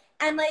 Mhm.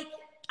 and like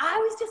I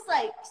was just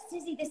like,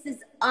 Susie, this is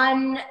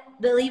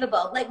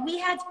unbelievable. Like we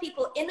had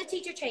people in the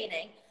teacher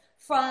training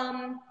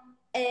from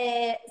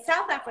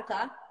South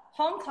Africa,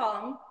 Hong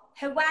Kong,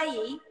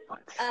 Hawaii, What?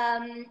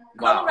 Wow.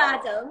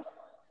 Colorado,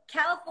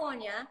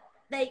 California,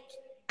 like,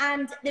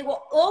 and they were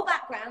all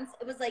backgrounds.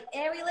 It was like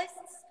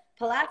aerialists,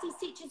 Pilates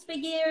teachers for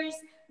years,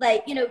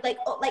 like, you know, like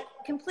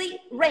complete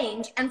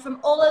range and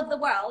from all over the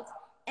world.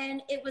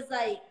 And it was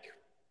like,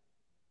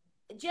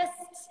 just,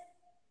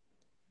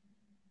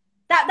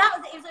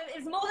 it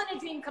was more than a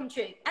dream come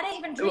true. I didn't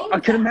even dream I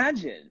of can that.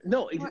 imagine.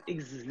 No,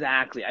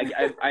 exactly.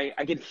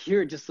 I could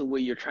hear just the way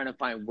you're trying to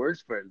find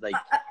words for it. Like,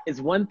 it's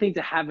one thing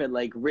to have it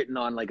like written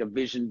on like a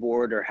vision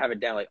board or have it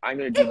down like I'm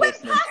going to It do went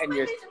this, and then past 10 my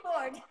years, vision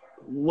board.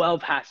 well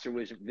past your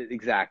vision.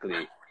 Exactly.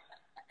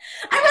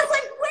 I was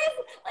like,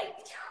 wait, like,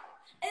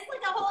 it's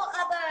like a whole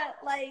other,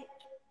 like,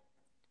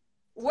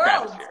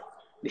 world.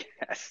 Stratosphere.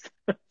 Yes.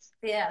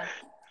 Yeah.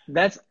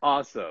 That's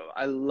awesome.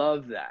 I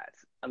love that.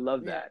 I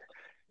love Yeah. that.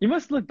 You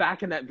must look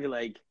back on that and be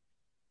like,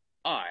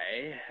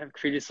 I have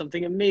created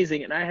something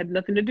amazing and I had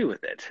nothing to do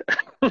with it.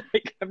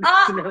 Like I'm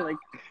just sitting there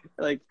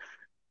like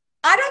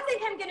I don't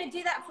think I'm going to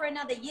do that for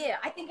another year.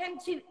 I think I'm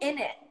too in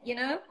it, you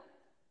know?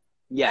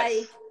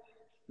 yes.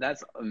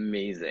 That's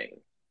amazing.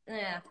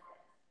 Yeah.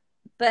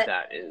 But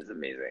That is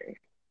amazing.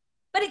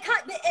 But it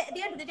can't, at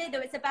the end of the day, though,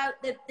 it's about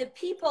the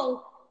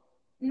people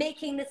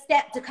making the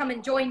step to come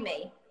and join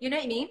me. You know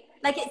what I mean?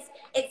 Like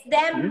it's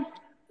them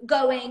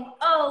going,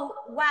 oh,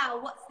 wow,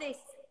 what's this?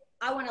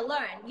 I want to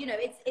learn. You know,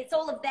 it's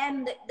all of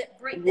them that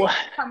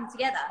come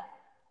together.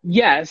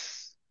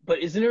 Yes, but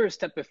isn't there a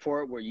step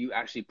before it where you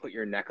actually put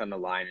your neck on the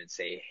line and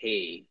say,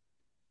 hey,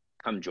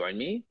 come join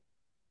me?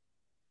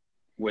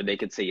 Where they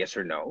could say yes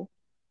or no?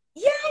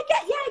 Yeah,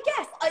 I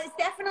guess. It's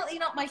definitely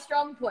not my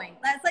strong point.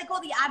 That's like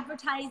all the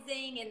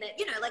advertising and the,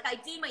 you know, like I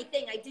do my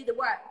thing, I do the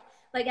work.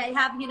 Like I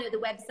have, you know, the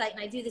website and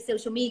I do the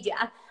social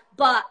media,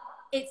 but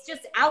it's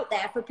just out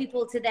there for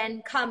people to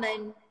then come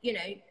and, you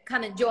know,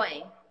 come and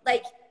join.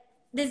 Like,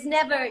 there's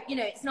never, you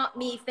know, it's not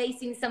me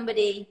facing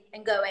somebody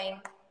and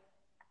going,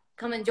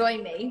 come and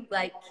join me.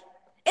 Like,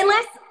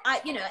 unless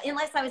I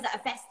was at a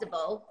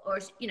festival or,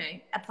 you know,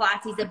 a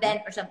Pilates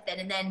event or something,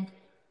 and then,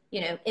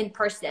 you know, in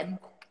person.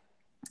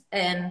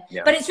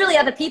 But it's really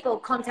other people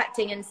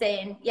contacting and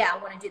saying, yeah, I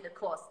want to do the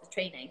course, the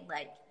training.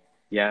 Like,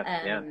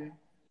 and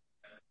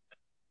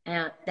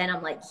then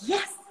I'm like,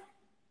 yes.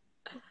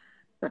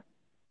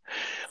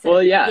 So,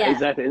 well, yeah,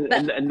 exactly.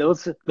 And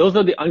those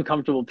are the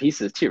uncomfortable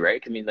pieces too,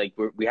 right? I mean, like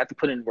we have to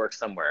put in work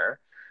somewhere.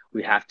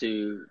 We have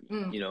to,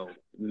 you know,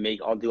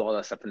 do all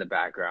that stuff in the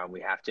background. We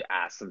have to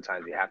ask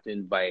sometimes. We have to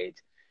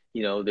invite.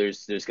 You know,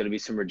 there's going to be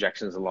some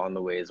rejections along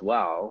the way as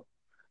well.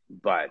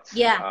 But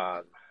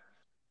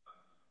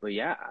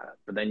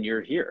but then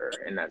you're here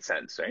in that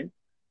sense, right?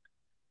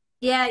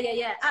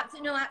 Yeah.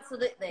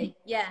 Absolutely.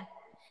 Yeah.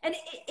 And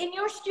in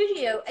your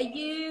studio, are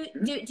you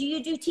do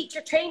you do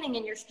teacher training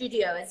in your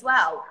studio as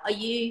well? Are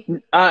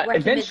you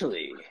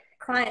eventually?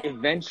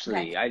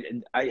 Okay.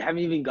 I haven't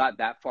even got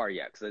that far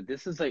yet, because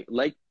this is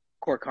like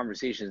Core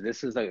Conversations.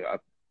 This is like a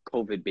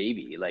COVID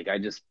baby. Like I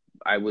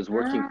was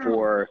working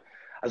for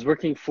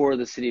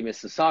the city of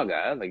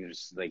Mississauga, like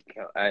just like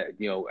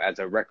you know, as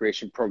a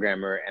recreation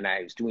programmer, and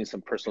I was doing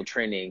some personal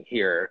training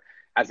here,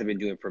 as I've been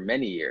doing for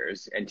many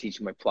years, and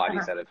teaching my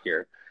Pilates out of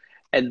here.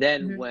 And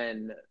then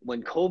when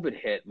COVID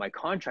hit, my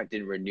contract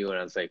didn't renew, and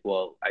I was like,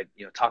 well, I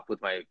talked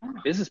with my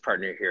business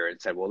partner here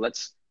and said, well,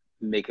 let's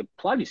make a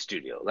Pilates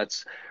studio.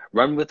 Let's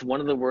run with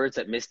one of the words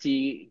that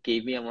Misty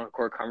gave me on one of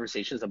Core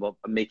Conversations about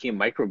making a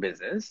micro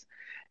business.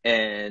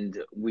 And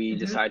we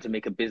decided to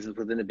make a business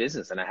within a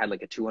business. And I had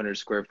like a 200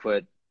 square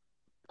foot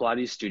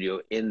Pilates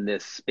studio in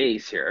this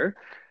space here.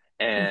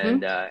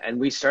 And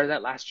we started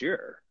that last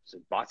year. So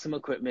bought some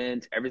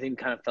equipment, everything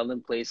kind of fell in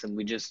place, and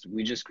we just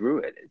grew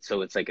it.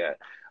 So it's like a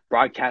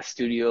broadcast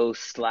studio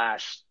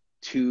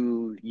 /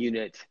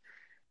 2-unit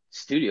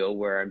studio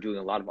where I'm doing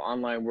a lot of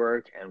online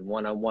work and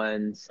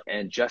one-on-ones.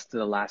 And just in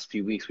the last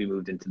few weeks, we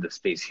moved into the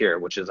space here,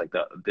 which is like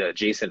the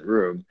adjacent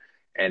room,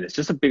 and it's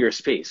just a bigger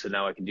space. So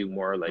now I can do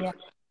more like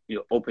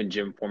open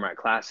gym format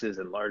classes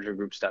and larger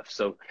group stuff.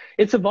 So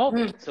it's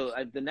evolving. So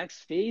the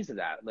next phase of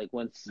that, like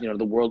once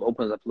the world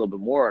opens up a little bit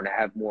more, and I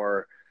have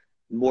more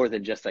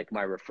than just like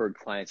my referred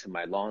clients and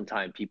my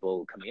longtime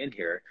people coming in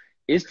here,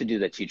 is to do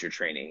the teacher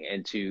training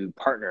and to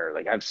partner.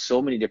 Like I have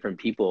so many different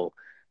people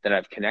that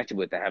I've connected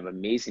with that have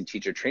amazing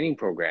teacher training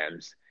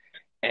programs.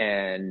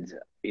 And,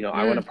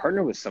 I want to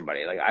partner with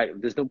somebody. Like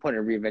there's no point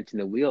in reinventing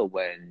the wheel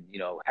when,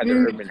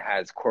 Heather Urban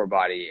has Core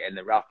Body, and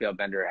then Raphael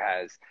Bender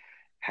has,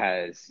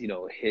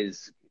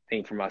 his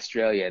thing from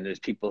Australia, and there's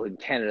people in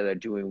Canada that are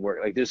doing work.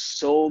 Like there's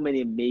so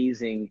many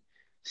amazing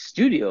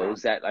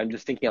studios that I'm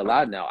just thinking out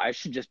loud now, I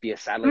should just be a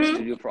satellite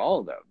studio for all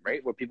of them,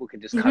 right? Where people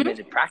can just come in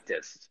and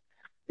practice.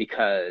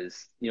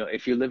 Because,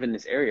 if you live in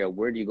this area,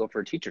 where do you go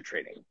for teacher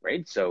training,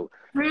 right? So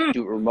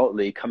do it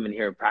remotely, come in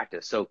here and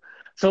practice. So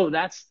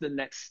that's the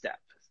next step.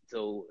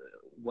 So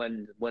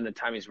when the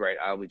time is right,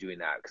 I'll be doing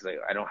that, because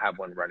I don't have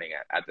one running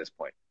at this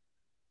point.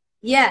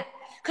 Yeah,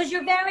 because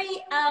you're very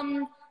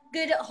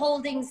good at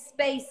holding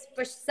space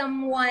for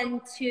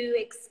someone to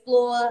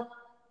explore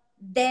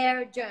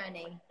their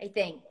journey, I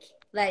think.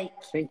 Like,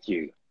 thank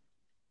you.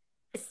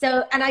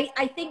 So, and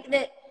I think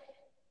that,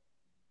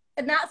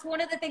 and that's one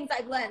of the things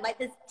I've learned, like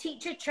this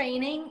teacher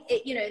training,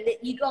 that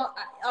you got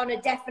on a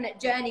definite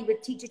journey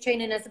with teacher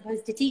training as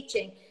opposed to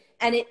teaching.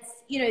 And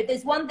it's,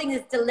 there's one thing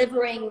is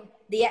delivering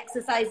the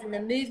exercise and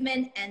the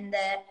movement and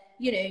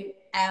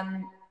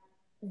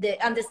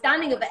the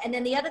understanding of it. And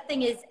then the other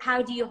thing is,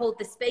 how do you hold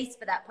the space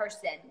for that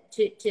person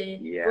to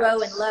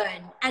grow and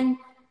learn? And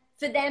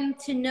for them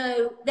to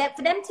know that,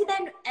 for them to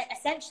then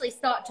essentially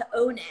start to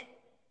own it.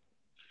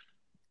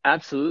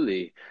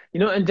 Absolutely.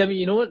 And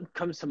Debbie, what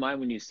comes to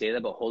mind when you say that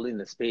about holding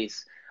the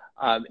space?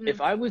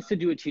 If I was to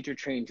do a teacher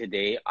training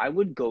today, I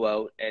would go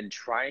out and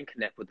try and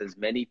connect with as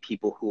many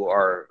people who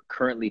are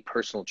currently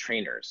personal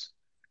trainers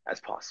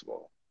as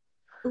possible.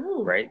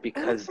 Ooh. Right?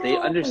 Because they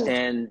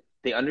understand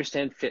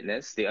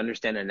fitness, they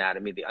understand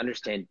anatomy, they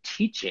understand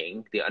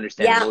teaching, they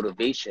understand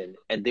motivation.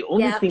 And the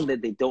only thing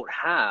that they don't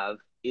have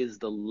is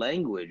the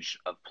language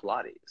of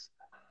Pilates.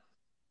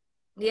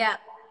 Yeah.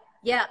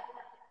 Yeah.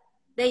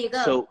 There you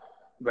go.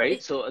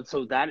 Right. So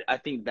that, I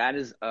think that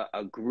is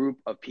a group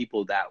of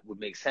people that would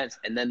make sense.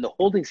 And then the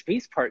holding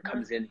space part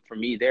comes in for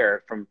me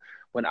there from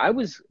when I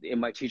was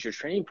in my teacher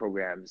training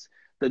programs,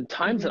 the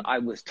times that I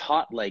was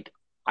taught, like,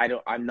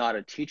 I'm not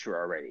a teacher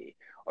already,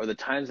 or the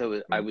times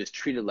I was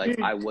treated like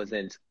I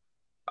wasn't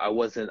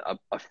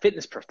a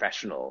fitness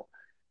professional.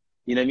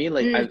 You know what I mean?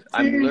 Like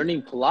I'm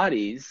learning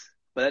Pilates,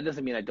 but that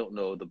doesn't mean I don't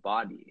know the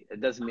body.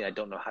 It doesn't mean I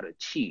don't know how to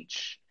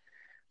teach.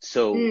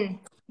 So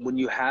when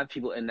you have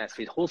people in that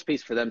space, hold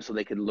space for them so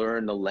they can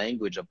learn the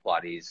language of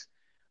Pilates,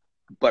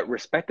 but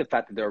respect the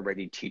fact that they're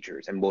already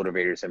teachers and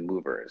motivators and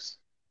movers.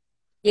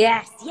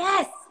 Yes.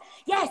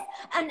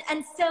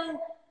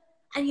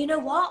 And you know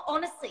what?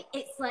 Honestly,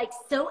 it's like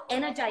so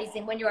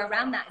energizing when you're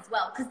around that as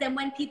well. Because then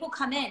when people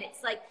come in,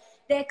 it's like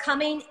they're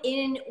coming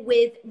in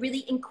with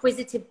really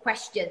inquisitive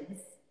questions.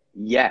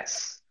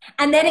 Yes.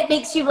 And then it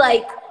makes you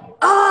like,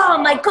 oh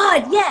my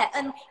God, yeah.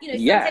 And, you know,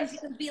 sometimes Yes. you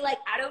can be like,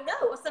 I don't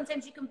know. Or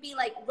sometimes you can be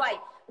like, right.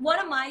 One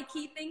of my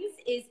key things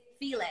is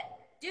feel it.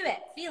 Do it.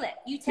 Feel it.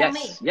 You tell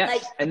me. Yes.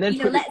 Like, And then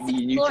you know, let's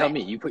you explore tell it.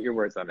 me, you put your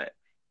words on it.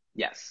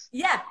 Yes.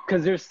 Yeah.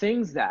 Because there's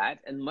things that,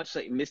 and much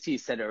like Misty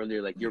said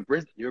earlier, like you're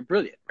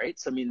brilliant, right?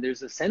 So I mean,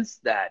 there's a sense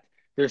that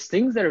there's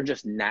things that are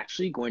just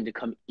naturally going to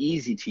come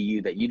easy to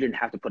you that you didn't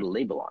have to put a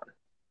label on.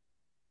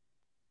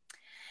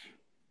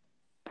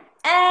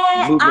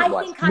 I think I've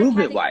had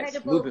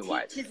incredible movement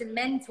wise. teachers and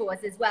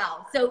mentors as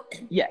well. So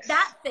Yes.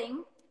 that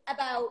thing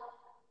about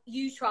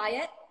you try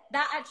it,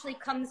 that actually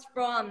comes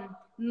from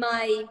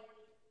my,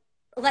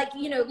 like,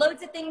 you know,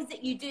 loads of things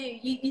that you do,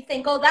 you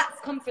think, oh, that's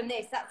come from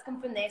this, that's,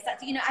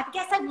 you know, I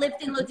guess I've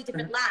lived in loads of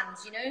different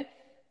lands, you know,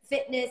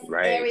 fitness,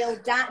 Right. aerial,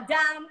 dance,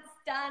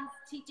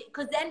 teaching,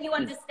 because then you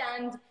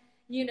understand,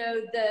 you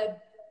know, the,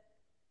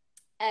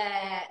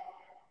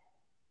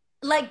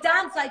 like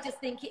dance, I just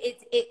think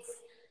it's,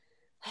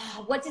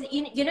 what does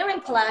you know in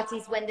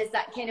Pilates when there's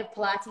that kind of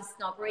Pilates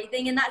snobbery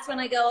thing, and that's when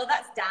I go, oh,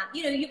 that's dance.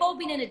 You know, you've all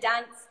been in a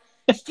dance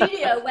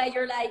studio where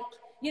you're like,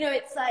 you know,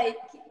 it's like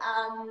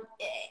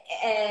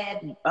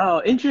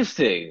Oh,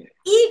 interesting.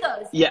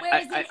 egos. Yeah.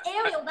 Whereas in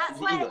aerial, that's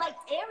why egos. I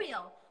liked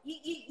aerial.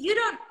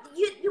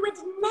 You would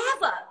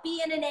never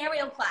be in an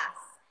aerial class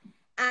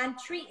and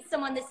treat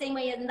someone the same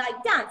way as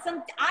like dance.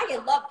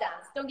 I love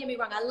dance. Don't get me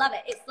wrong, I love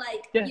it. It's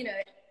like, Yeah. you know,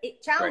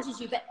 it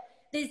challenges you, but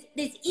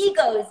there's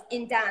egos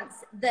in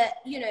dance that,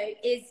 you know,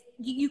 is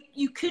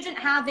you couldn't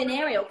have in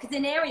aerial, because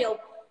in aerial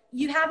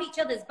you have each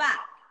other's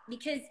back,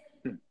 because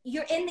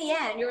you're in the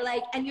end, you're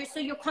like, and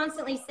you're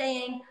constantly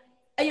saying,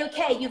 are you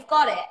okay? You've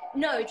got it.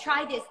 No,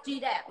 try this, do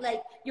that.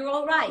 Like, you're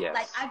all right. Yes.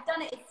 Like, I've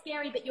done it. It's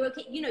scary, but you're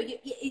okay. You know,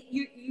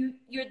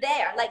 you're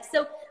there. Like,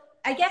 so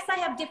I guess I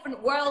have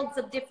different worlds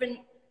of different,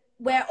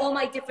 where all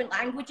my different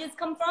languages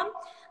come from.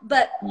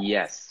 But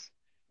yes,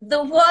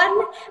 the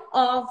one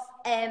of,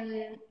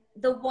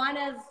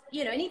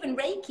 you know, and even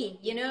Reiki,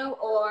 you know,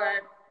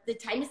 or the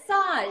Thai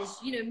massage,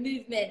 you know,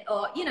 movement,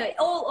 or, you know, it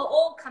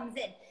all comes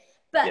in.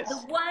 But yes. the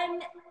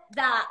one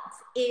that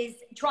is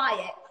try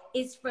it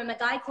is from a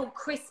guy called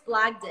Chris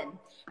Blagden.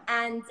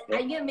 And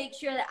I'm going to make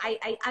sure that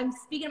I'm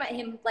speaking about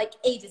him like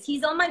ages.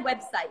 He's on my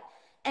website,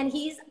 and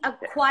he's a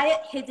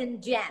quiet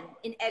hidden gem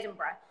in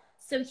Edinburgh.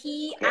 So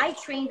I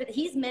trained with,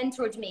 he's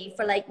mentored me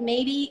for like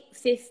maybe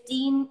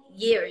 15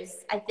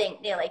 years, I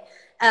think, nearly.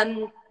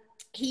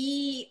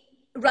 He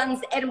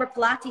runs the Edinburgh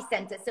Pilates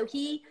Centre. So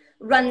he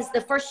runs the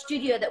first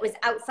studio that was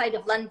outside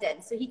of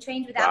London. So he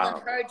trained with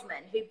Alan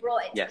Herdman, who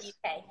brought it to the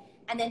UK.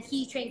 And then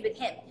he trained with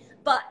him.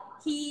 But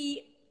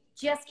he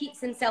just keeps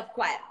himself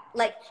quiet.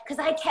 Like, because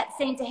I kept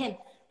saying to him,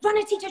 run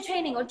a teacher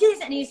training or do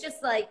this. And he's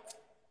just like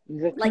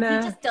nah.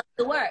 He just does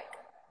the work.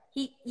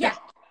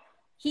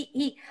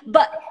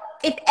 But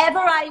if ever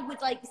I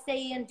would like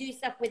say and do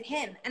stuff with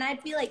him, and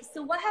I'd be like,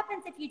 so what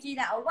happens if you do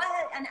that? Or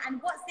what,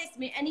 and what's this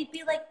mean? And he'd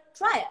be like,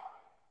 try it.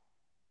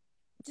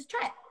 Just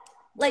try it.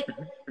 Like,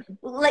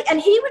 and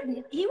he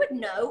would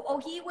know, or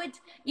he would,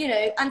 you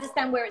know,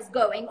 understand where it's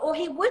going, or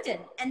he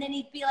wouldn't. And then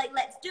he'd be like,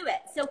 let's do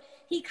it. So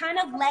he kind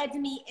of led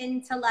me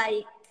into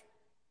like,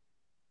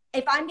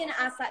 if I'm going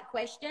to ask that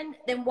question,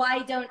 then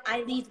why don't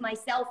I lead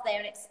myself there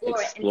and explore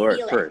it and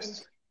feel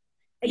first.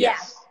 It?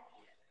 Yes.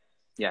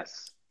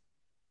 Yes.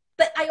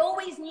 But I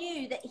always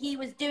knew that he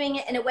was doing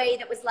it in a way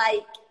that was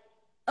like,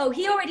 oh,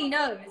 he already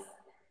knows.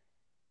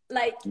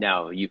 Like,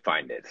 now you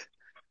find it.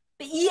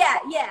 Yeah.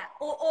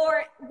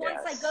 Or once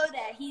I go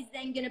there, he's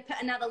then going to put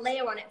another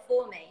layer on it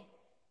for me.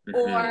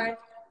 Mm-hmm. Or,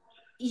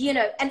 you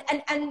know, and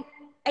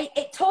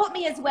it taught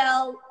me as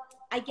well,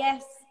 I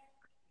guess,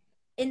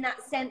 in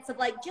that sense of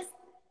like, just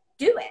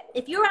do it.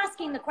 If you're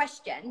asking the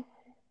question,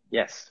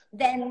 yes,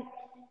 then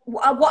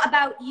what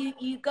about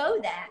you go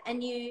there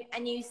and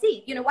you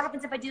see, you know, what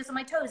happens if I do this on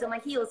my toes, on my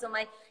heels, on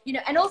my, you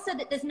know, and also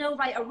that there's no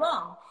right or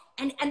wrong.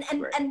 And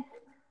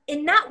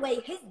in that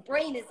way, his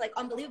brain is like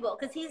unbelievable,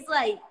 because he's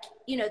like,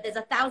 you know, there's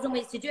 1,000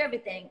 ways to do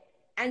everything.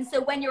 And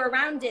so when you're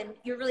around him,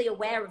 you're really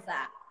aware of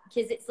that,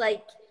 because it's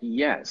like,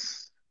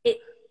 yes,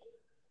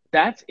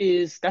 that's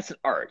an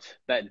art.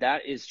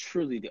 That is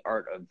truly the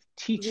art of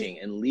teaching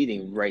and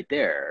leading right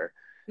there.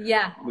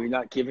 Yeah. We're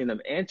not giving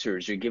them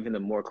answers. You're giving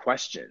them more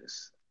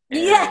questions.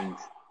 And,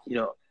 you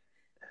know,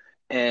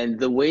 and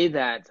the way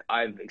that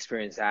I've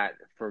experienced that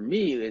for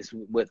me is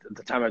with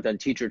the time I've done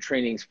teacher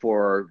trainings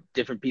for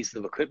different pieces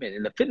of equipment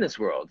in the fitness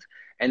world.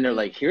 And they're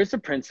like, here's the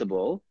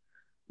principle,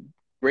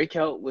 break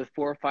out with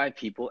 4 or 5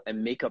 people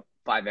and make up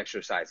 5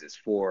 exercises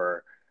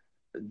for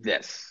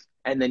this.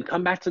 And then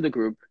come back to the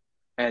group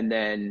and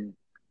then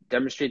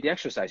demonstrate the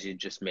exercise you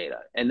just made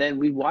up. And then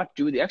we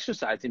do the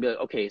exercise and be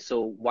like, okay,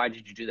 so why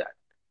did you do that?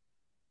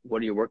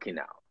 What are you working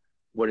now?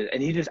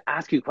 And he just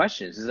asks you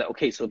questions. He's like,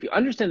 okay, so if you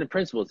understand the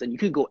principles, then you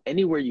can go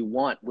anywhere you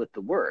want with the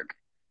work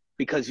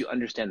because you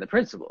understand the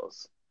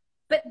principles.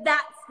 But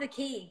that's the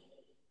key.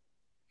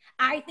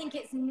 I think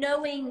it's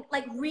knowing,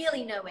 like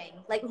really knowing.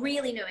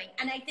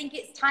 And I think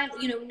it's time,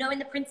 you know, knowing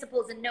the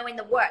principles and knowing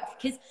the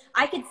work. Because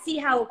I could see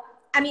how,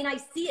 I mean, I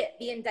see it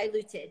being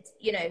diluted,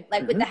 you know,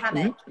 like with the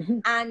hammock.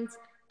 And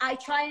I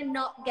try and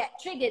not get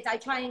triggered. I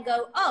try and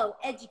go, oh,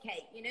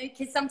 educate, you know,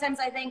 because sometimes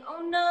I think,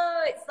 oh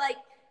no, it's like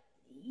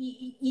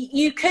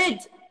you could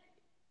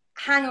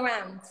hang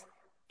around,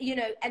 you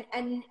know,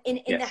 and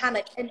in the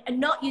hammock and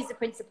not use the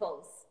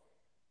principles.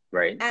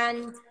 Right.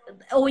 And,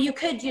 or you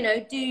could, you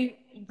know, do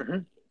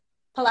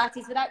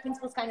Pilates without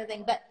principles kind of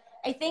thing. But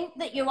I think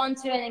that you're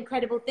onto an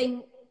incredible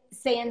thing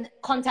saying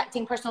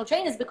contacting personal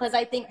trainers, because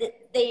I think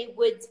that they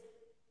would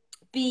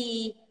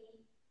be,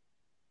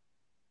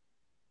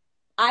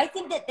 I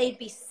think that they'd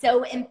be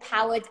so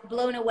empowered,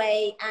 blown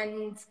away,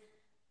 and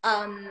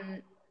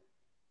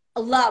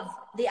love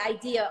the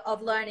idea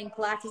of learning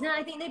Pilates. And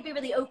I think they'd be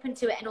really open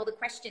to it and all the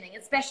questioning,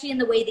 especially in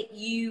the way that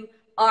you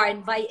are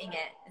inviting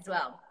it as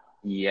well.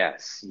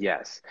 Yes,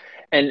 yes.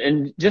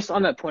 And just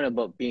on that point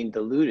about being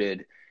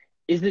diluted,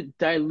 is it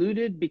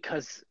diluted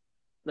because,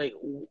 like,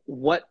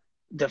 what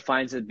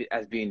defines it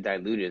as being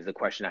diluted is the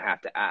question I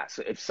have to ask.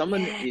 So if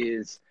someone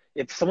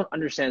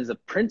understands the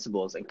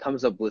principles and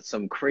comes up with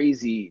some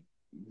crazy,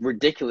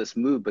 ridiculous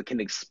move, but can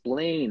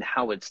explain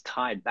how it's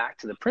tied back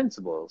to the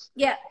principles,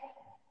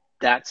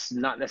 that's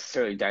not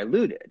necessarily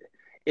diluted.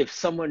 If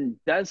someone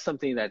does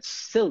something that's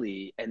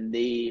silly and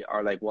they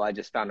are like, well, I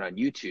just found it on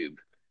YouTube,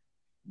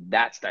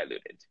 that's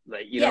diluted.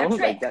 Like, you know,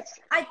 like that's,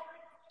 I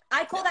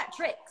call that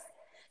tricks.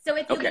 So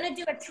if you're going to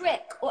do a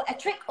trick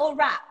or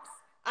wraps,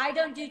 I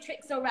don't do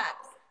tricks or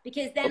wraps,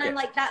 because then I'm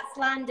like, that's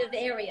land of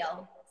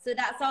aerial. So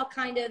that's all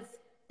kind of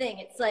thing.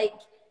 It's like,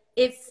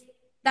 if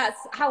that's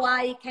how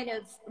I kind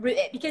of root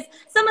it, because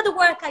some of the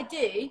work I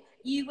do,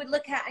 you would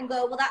look at and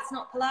go, well, that's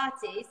not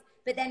Pilates.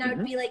 But then I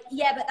would be like,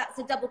 yeah, but that's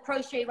a double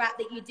crochet wrap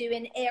that you do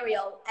in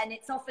aerial. And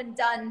it's often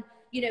done,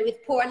 you know,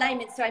 with poor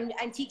alignment. So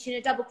I'm teaching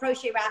a double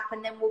crochet wrap,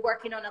 and then we're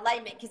working on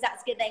alignment, because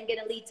that's then going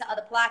to lead to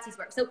other Pilates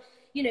work. So,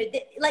 you know,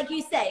 like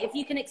you say, if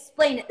you can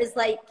explain it, there's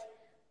like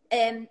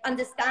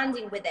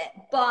understanding with it.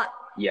 But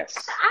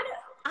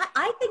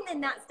I think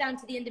then that's down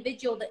to the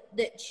individual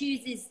that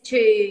chooses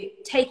to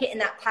take it in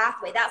that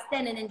pathway. That's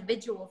then an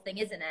individual thing,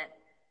 isn't it?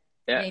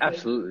 Yeah, maybe.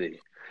 Absolutely.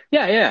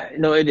 Yeah.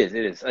 No, it is.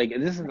 It is. Like,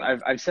 this is,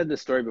 I've said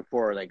this story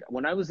before. Like,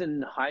 when I was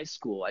in high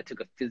school, I took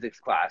a physics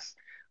class,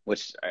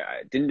 which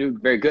I didn't do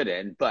very good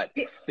in, but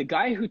the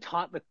guy who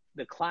taught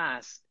the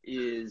class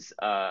is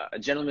a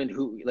gentleman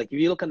who, like, if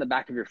you look on the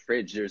back of your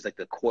fridge, there's like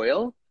the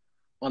coil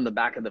on the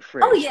back of the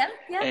fridge. Oh, yeah.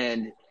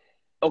 And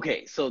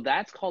okay, so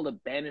that's called a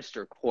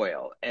banister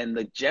coil. And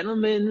the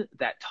gentleman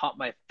that taught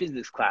my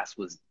physics class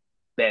was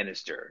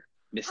Bannister,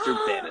 Mr.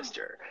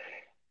 Bannister.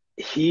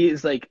 He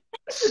is like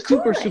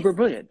super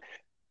brilliant.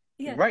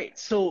 Yeah. Right.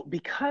 So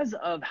because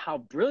of how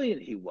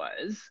brilliant he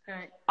was,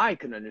 I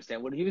couldn't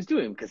understand what he was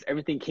doing, because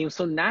everything came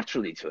so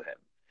naturally to him.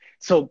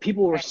 So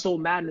people were so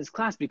mad in his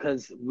class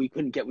because we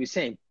couldn't get what he was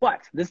saying.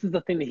 But this is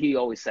the thing that he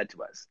always said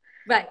to us.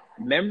 Right.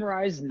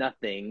 Memorize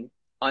nothing,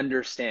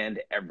 understand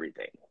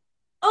everything.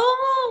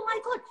 Oh my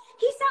God.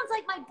 He sounds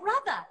like my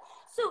brother.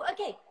 So,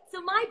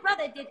 so my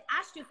brother did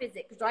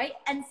astrophysics, right?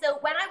 And so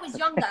when I was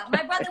younger,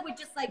 my brother would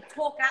just like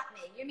talk at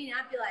me. You mean,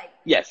 I'd be like,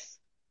 yes.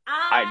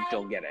 I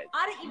don't get it.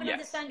 I don't even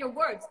understand your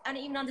words. I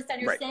don't even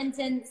understand your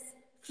sentence.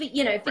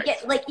 You know,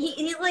 forget, like,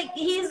 he's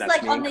that's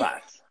like on this.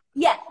 Class.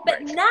 Yeah.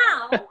 But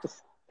now,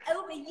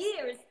 over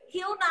years,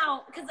 he'll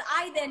now, because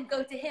I then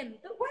go to him,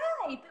 but why?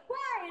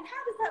 And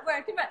how does that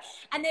work?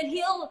 And then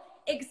he'll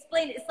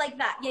explain it. It's like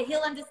that. Yeah, he'll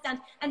understand.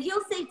 And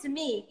he'll say to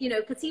me, you know,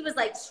 because he was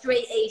like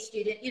straight A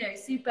student, you know,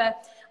 super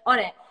on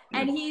it.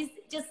 And he's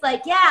just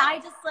like, yeah, I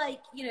just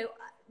like, you know,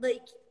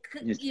 like,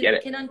 you know,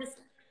 can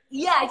understand.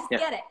 Yeah, I just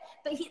get it.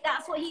 But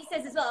that's what he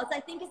says as well. So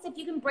I think it's if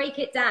you can break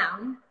it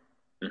down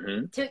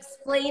to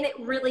explain it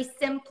really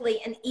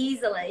simply and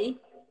easily.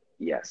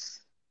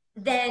 Yes.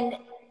 Then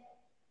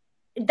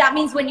that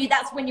means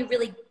that's when you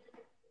really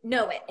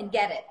know it and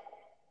get it.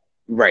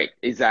 Right,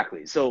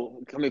 exactly.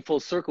 So coming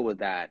full circle with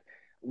that,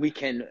 we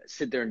can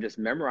sit there and just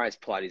memorize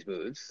Pilates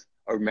moves,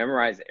 or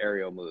memorize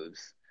aerial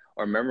moves,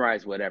 or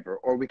memorize whatever,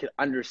 or we could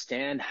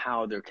understand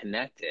how they're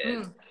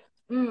connected.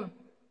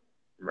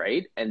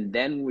 Right? And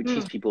then we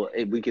teach people,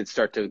 we could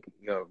start to,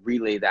 you know,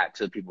 relay that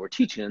to the people we're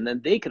teaching, and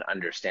then they can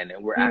understand it.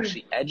 We're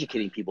actually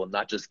educating people,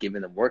 not just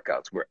giving them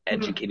workouts. We're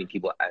educating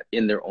people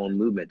in their own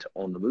movement to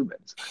own the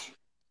movements.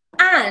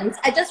 And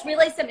I just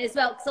realized something as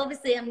well, because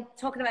obviously I'm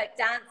talking about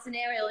dance and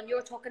aerial, and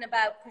you're talking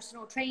about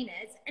personal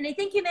trainers. And I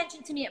think you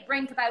mentioned to me at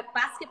Brink about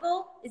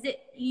basketball. Is it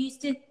you used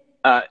to?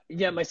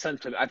 Yeah, my son's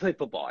playing. I play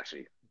football,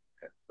 actually.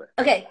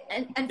 Okay,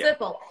 and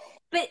football.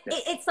 But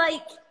it's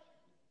like,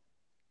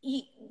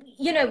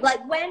 you know,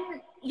 like when,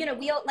 you know,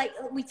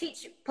 we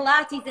teach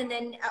Pilates, and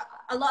then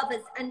a lot of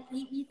us, and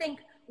you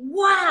think,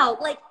 wow,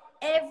 like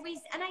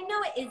and I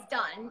know it is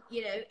done,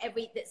 you know,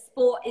 that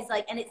sport is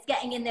like, and it's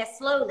getting in there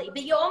slowly,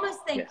 but you almost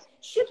think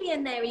should be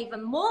in there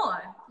even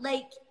more,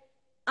 like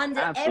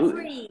under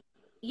every,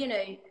 you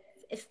know,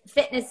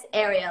 fitness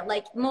area,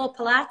 like more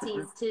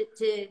Pilates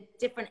to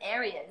different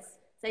areas.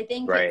 So I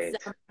think Right.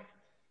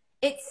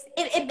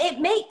 it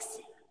makes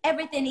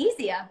everything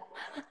easier.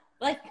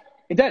 Like,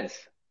 It does.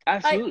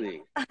 like,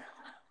 Absolutely.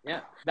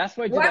 Yeah. That's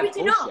why I did why that would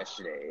you post not?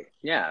 yesterday.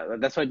 Yeah.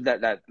 That's why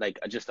that like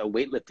just a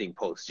weightlifting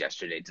post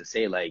yesterday to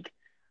say like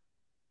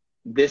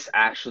this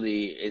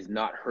actually is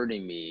not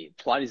hurting me.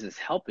 Pilates is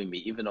helping me,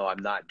 even though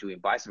I'm not doing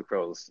bicep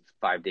curls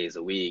 5 days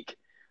a week.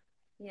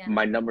 Yeah.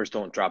 My numbers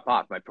don't drop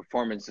off. My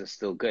performance is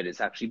still good.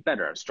 It's actually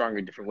better. I'm stronger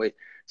in different ways.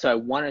 So I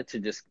wanted to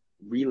just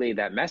relay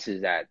that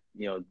message that,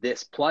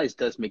 this Pilates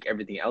does make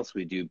everything else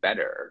we do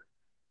better.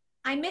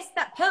 I missed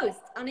that post.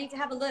 I need to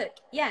have a look.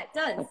 Yeah, it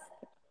does.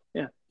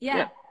 Yeah. Yeah,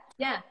 Yeah.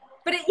 yeah.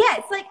 But yeah,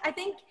 it's like I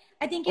think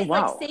Oh, it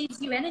like wow.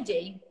 saves you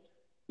energy.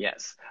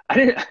 Yes. I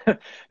didn't,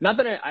 not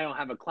that I don't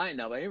have a client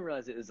now, but I didn't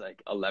realize it was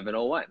like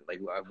 11:01. Like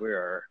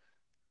we're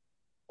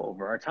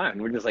over our time.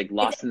 We're just like Is it?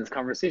 lost in this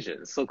conversation.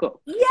 It's so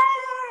cool. Yeah,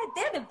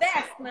 they're the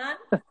best, man.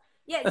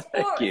 Yeah, it's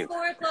Thank four it's you.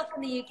 4 o'clock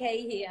in the UK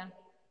here.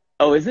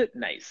 Oh, is it?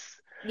 Nice.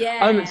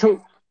 Yeah.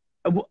 So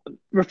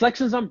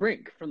reflections on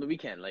Brink from the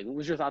weekend. Like, what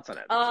was your thoughts on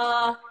it?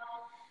 Uh,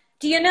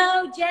 do you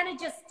know, Jenna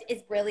just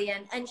is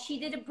brilliant, and she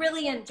did a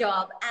brilliant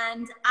job.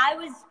 And I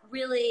was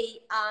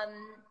really,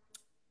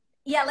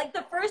 yeah, like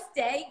the first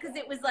day, because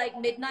it was like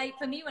midnight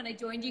for me when I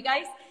joined you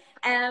guys.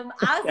 I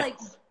was like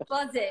Yes.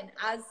 buzzing.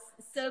 I was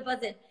so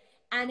buzzing.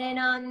 And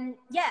then,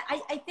 yeah,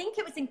 I think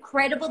it was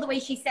incredible the way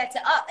she set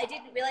it up. I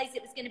didn't realize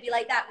it was going to be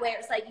like that, where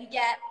it's like you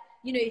get,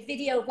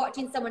 video of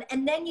watching someone,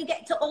 and then you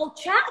get to all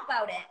chat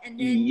about it, and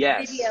then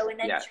Yes. video, and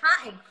then Yeah.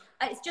 chatting.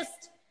 It's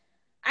just,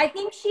 I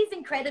think she's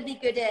incredibly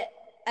good at,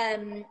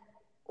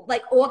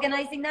 like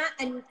organizing that,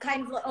 and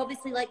kind of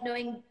obviously like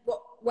knowing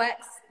what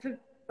works for,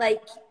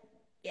 like,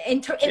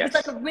 it was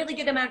like a Yes. really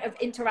good amount of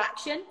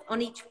interaction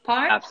on each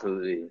part.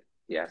 Absolutely.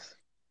 Yes.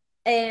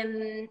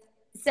 Um,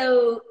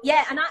 so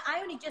yeah, and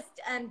I only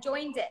just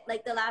joined it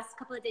like the last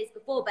couple of days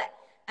before, but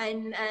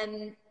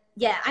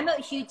yeah, I'm a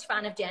huge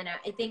fan of Jenna.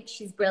 I think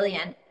she's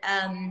brilliant.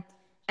 And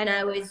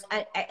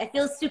I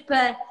feel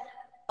super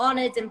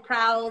honored and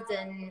proud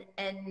and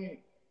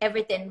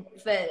everything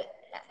for,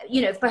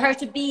 for her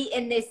to be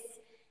in this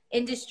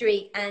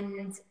industry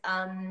and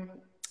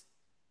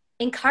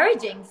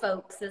encouraging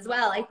folks as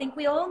well. I think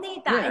we all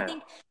need that. I Yeah.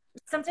 think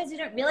sometimes we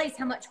don't realize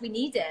how much we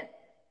need it.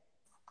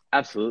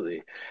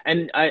 Absolutely.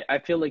 And I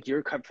feel like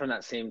you're cut from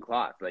that same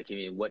cloth. Like, I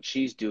mean, what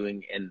she's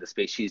doing in the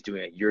space she's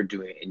doing it, you're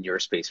doing it in your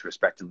space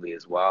respectively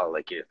as well.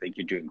 Like, I think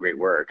you're doing great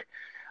work.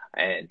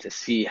 And to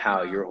see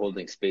how Oh. you're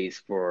holding space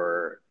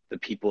for the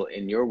people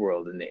in your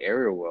world, in the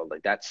aerial world,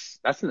 like that's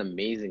an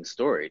amazing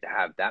story to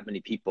have that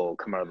many people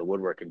come out of the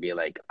woodwork and be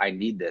like, I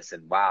need this,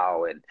 and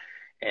wow.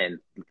 And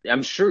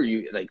I'm sure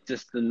you like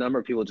just the number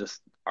of people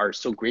just are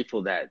so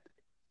grateful that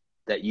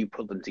you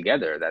put them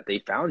together, that they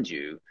found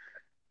you.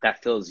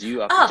 That fills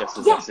you up Oh, just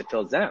as much yeah. as it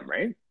fills them,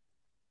 right?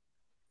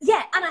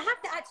 Yeah, and I have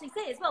to actually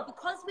say as well,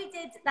 because we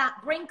did that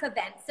Brink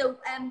event, so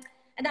and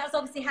that was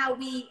obviously how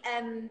we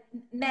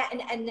met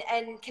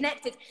and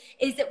connected,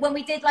 is that when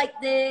we did like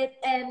the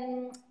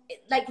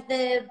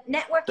The networking,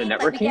 like we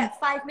networking? get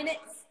 5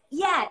 minutes.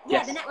 Yeah,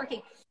 yeah, the Yes.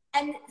 networking.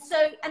 And so,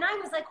 and I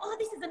was like, oh,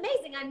 this is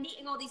amazing. I'm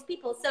meeting all these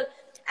people. So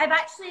I've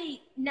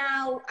actually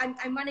now,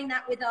 I'm running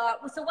that with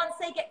so once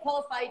they get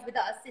qualified with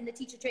us in the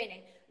teacher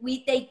training,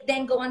 they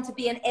then go on to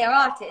be an air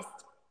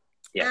artist.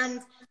 Yes.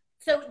 And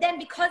so then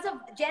because of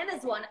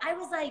Jenna's one, I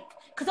was like,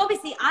 because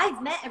obviously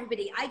I've met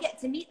everybody, I get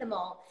to meet them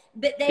all,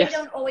 but they Yes.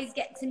 don't always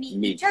get to meet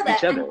Meet each other.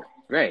 each And other.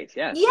 Right.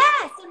 Yes.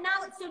 yeah, so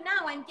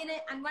now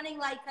I'm running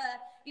like a,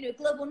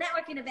 global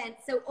networking event.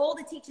 So all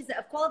the teachers that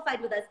have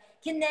qualified with us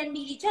can then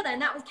meet each other.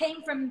 And that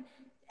came from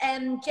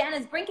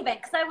Jenna's Brink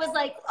event. Cause I was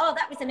like, oh,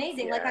 that was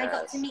amazing. Like I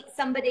got to Yes. meet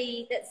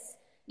somebody that's,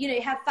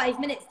 have 5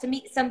 minutes to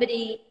meet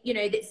somebody,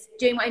 that's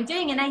doing what I'm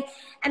doing. And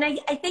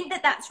I think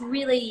that that's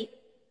really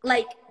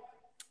like,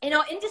 in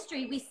our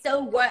industry, we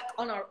so work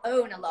on our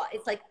own a lot.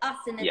 It's like us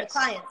and then Yes.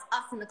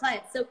 us and the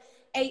clients. So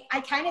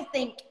I kind of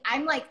think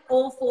I'm like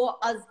all for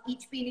us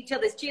each being each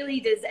other's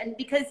cheerleaders, and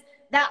because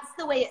that's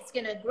the way it's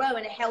going to grow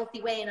in a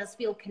healthy way and us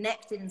feel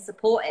connected and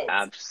supported.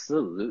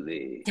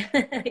 Absolutely.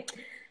 It's like,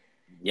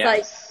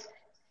 Yes.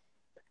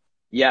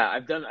 Yeah,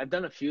 I've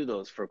done a few of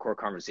those for core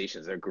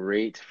conversations. They're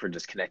great for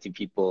just connecting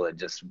people and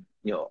just,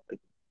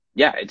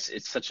 yeah,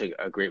 it's such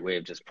a great way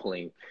of just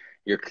pulling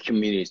your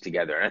communities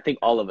together. And I think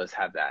all of us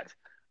have that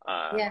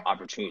yeah,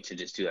 opportunity to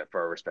just do that for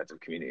our respective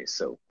communities.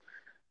 So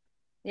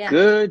yeah,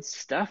 good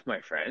stuff,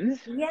 my friend.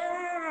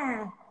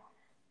 yeah.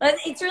 But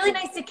it's really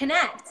nice to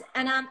connect,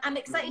 and I'm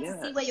excited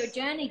to see where your Yes.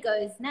 journey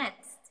goes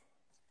next.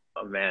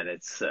 Oh man,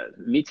 it's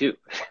me too.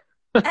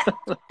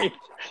 like,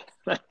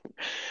 like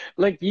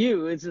like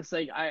you, it's just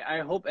like I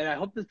hope, and I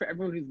hope this for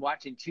everyone who's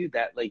watching too,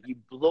 that like you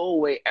blow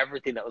away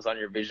everything that was on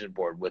your vision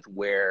board with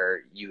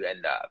where you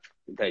end up.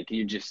 Like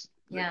you just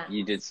like,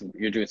 Yeah.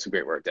 you're doing some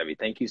great work, Debbie.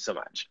 Thank you so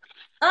much.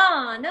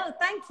 Oh, no,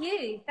 thank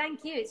you.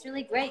 Thank you. It's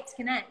really great to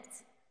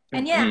connect.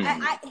 And yeah,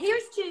 Hmm.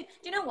 here's to, do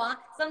you know what?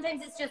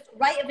 Sometimes it's just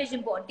write a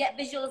vision board, get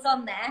visuals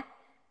on there,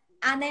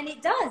 and then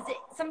it does.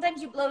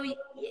 Sometimes you blow,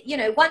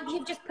 once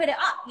you've just put it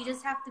up, you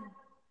just have to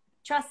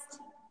trust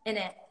in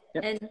it.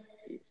 Yep. And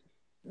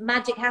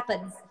magic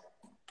happens.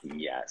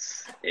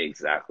 Yes,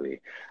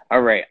 exactly.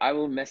 All right. I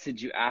will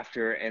message you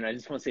after. And I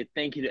just want to say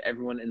thank you to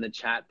everyone in the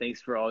chat.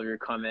 Thanks for all of your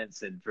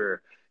comments and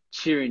for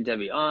cheering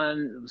Debbie on.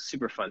 It was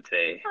super fun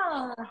today.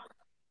 Oh.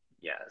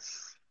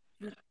 Yes.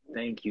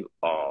 Thank you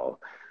all.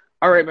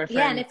 All right, my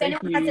Yeah, and friend. if Thank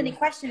anyone has any you.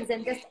 questions,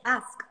 then just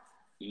ask.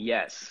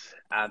 Yes,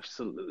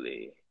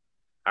 absolutely.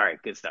 All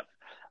right. Good stuff.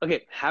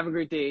 Okay. Have a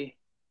great day.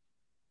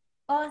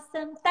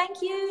 Awesome.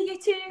 Thank you. You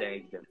too.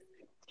 Thank you.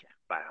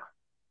 Bye.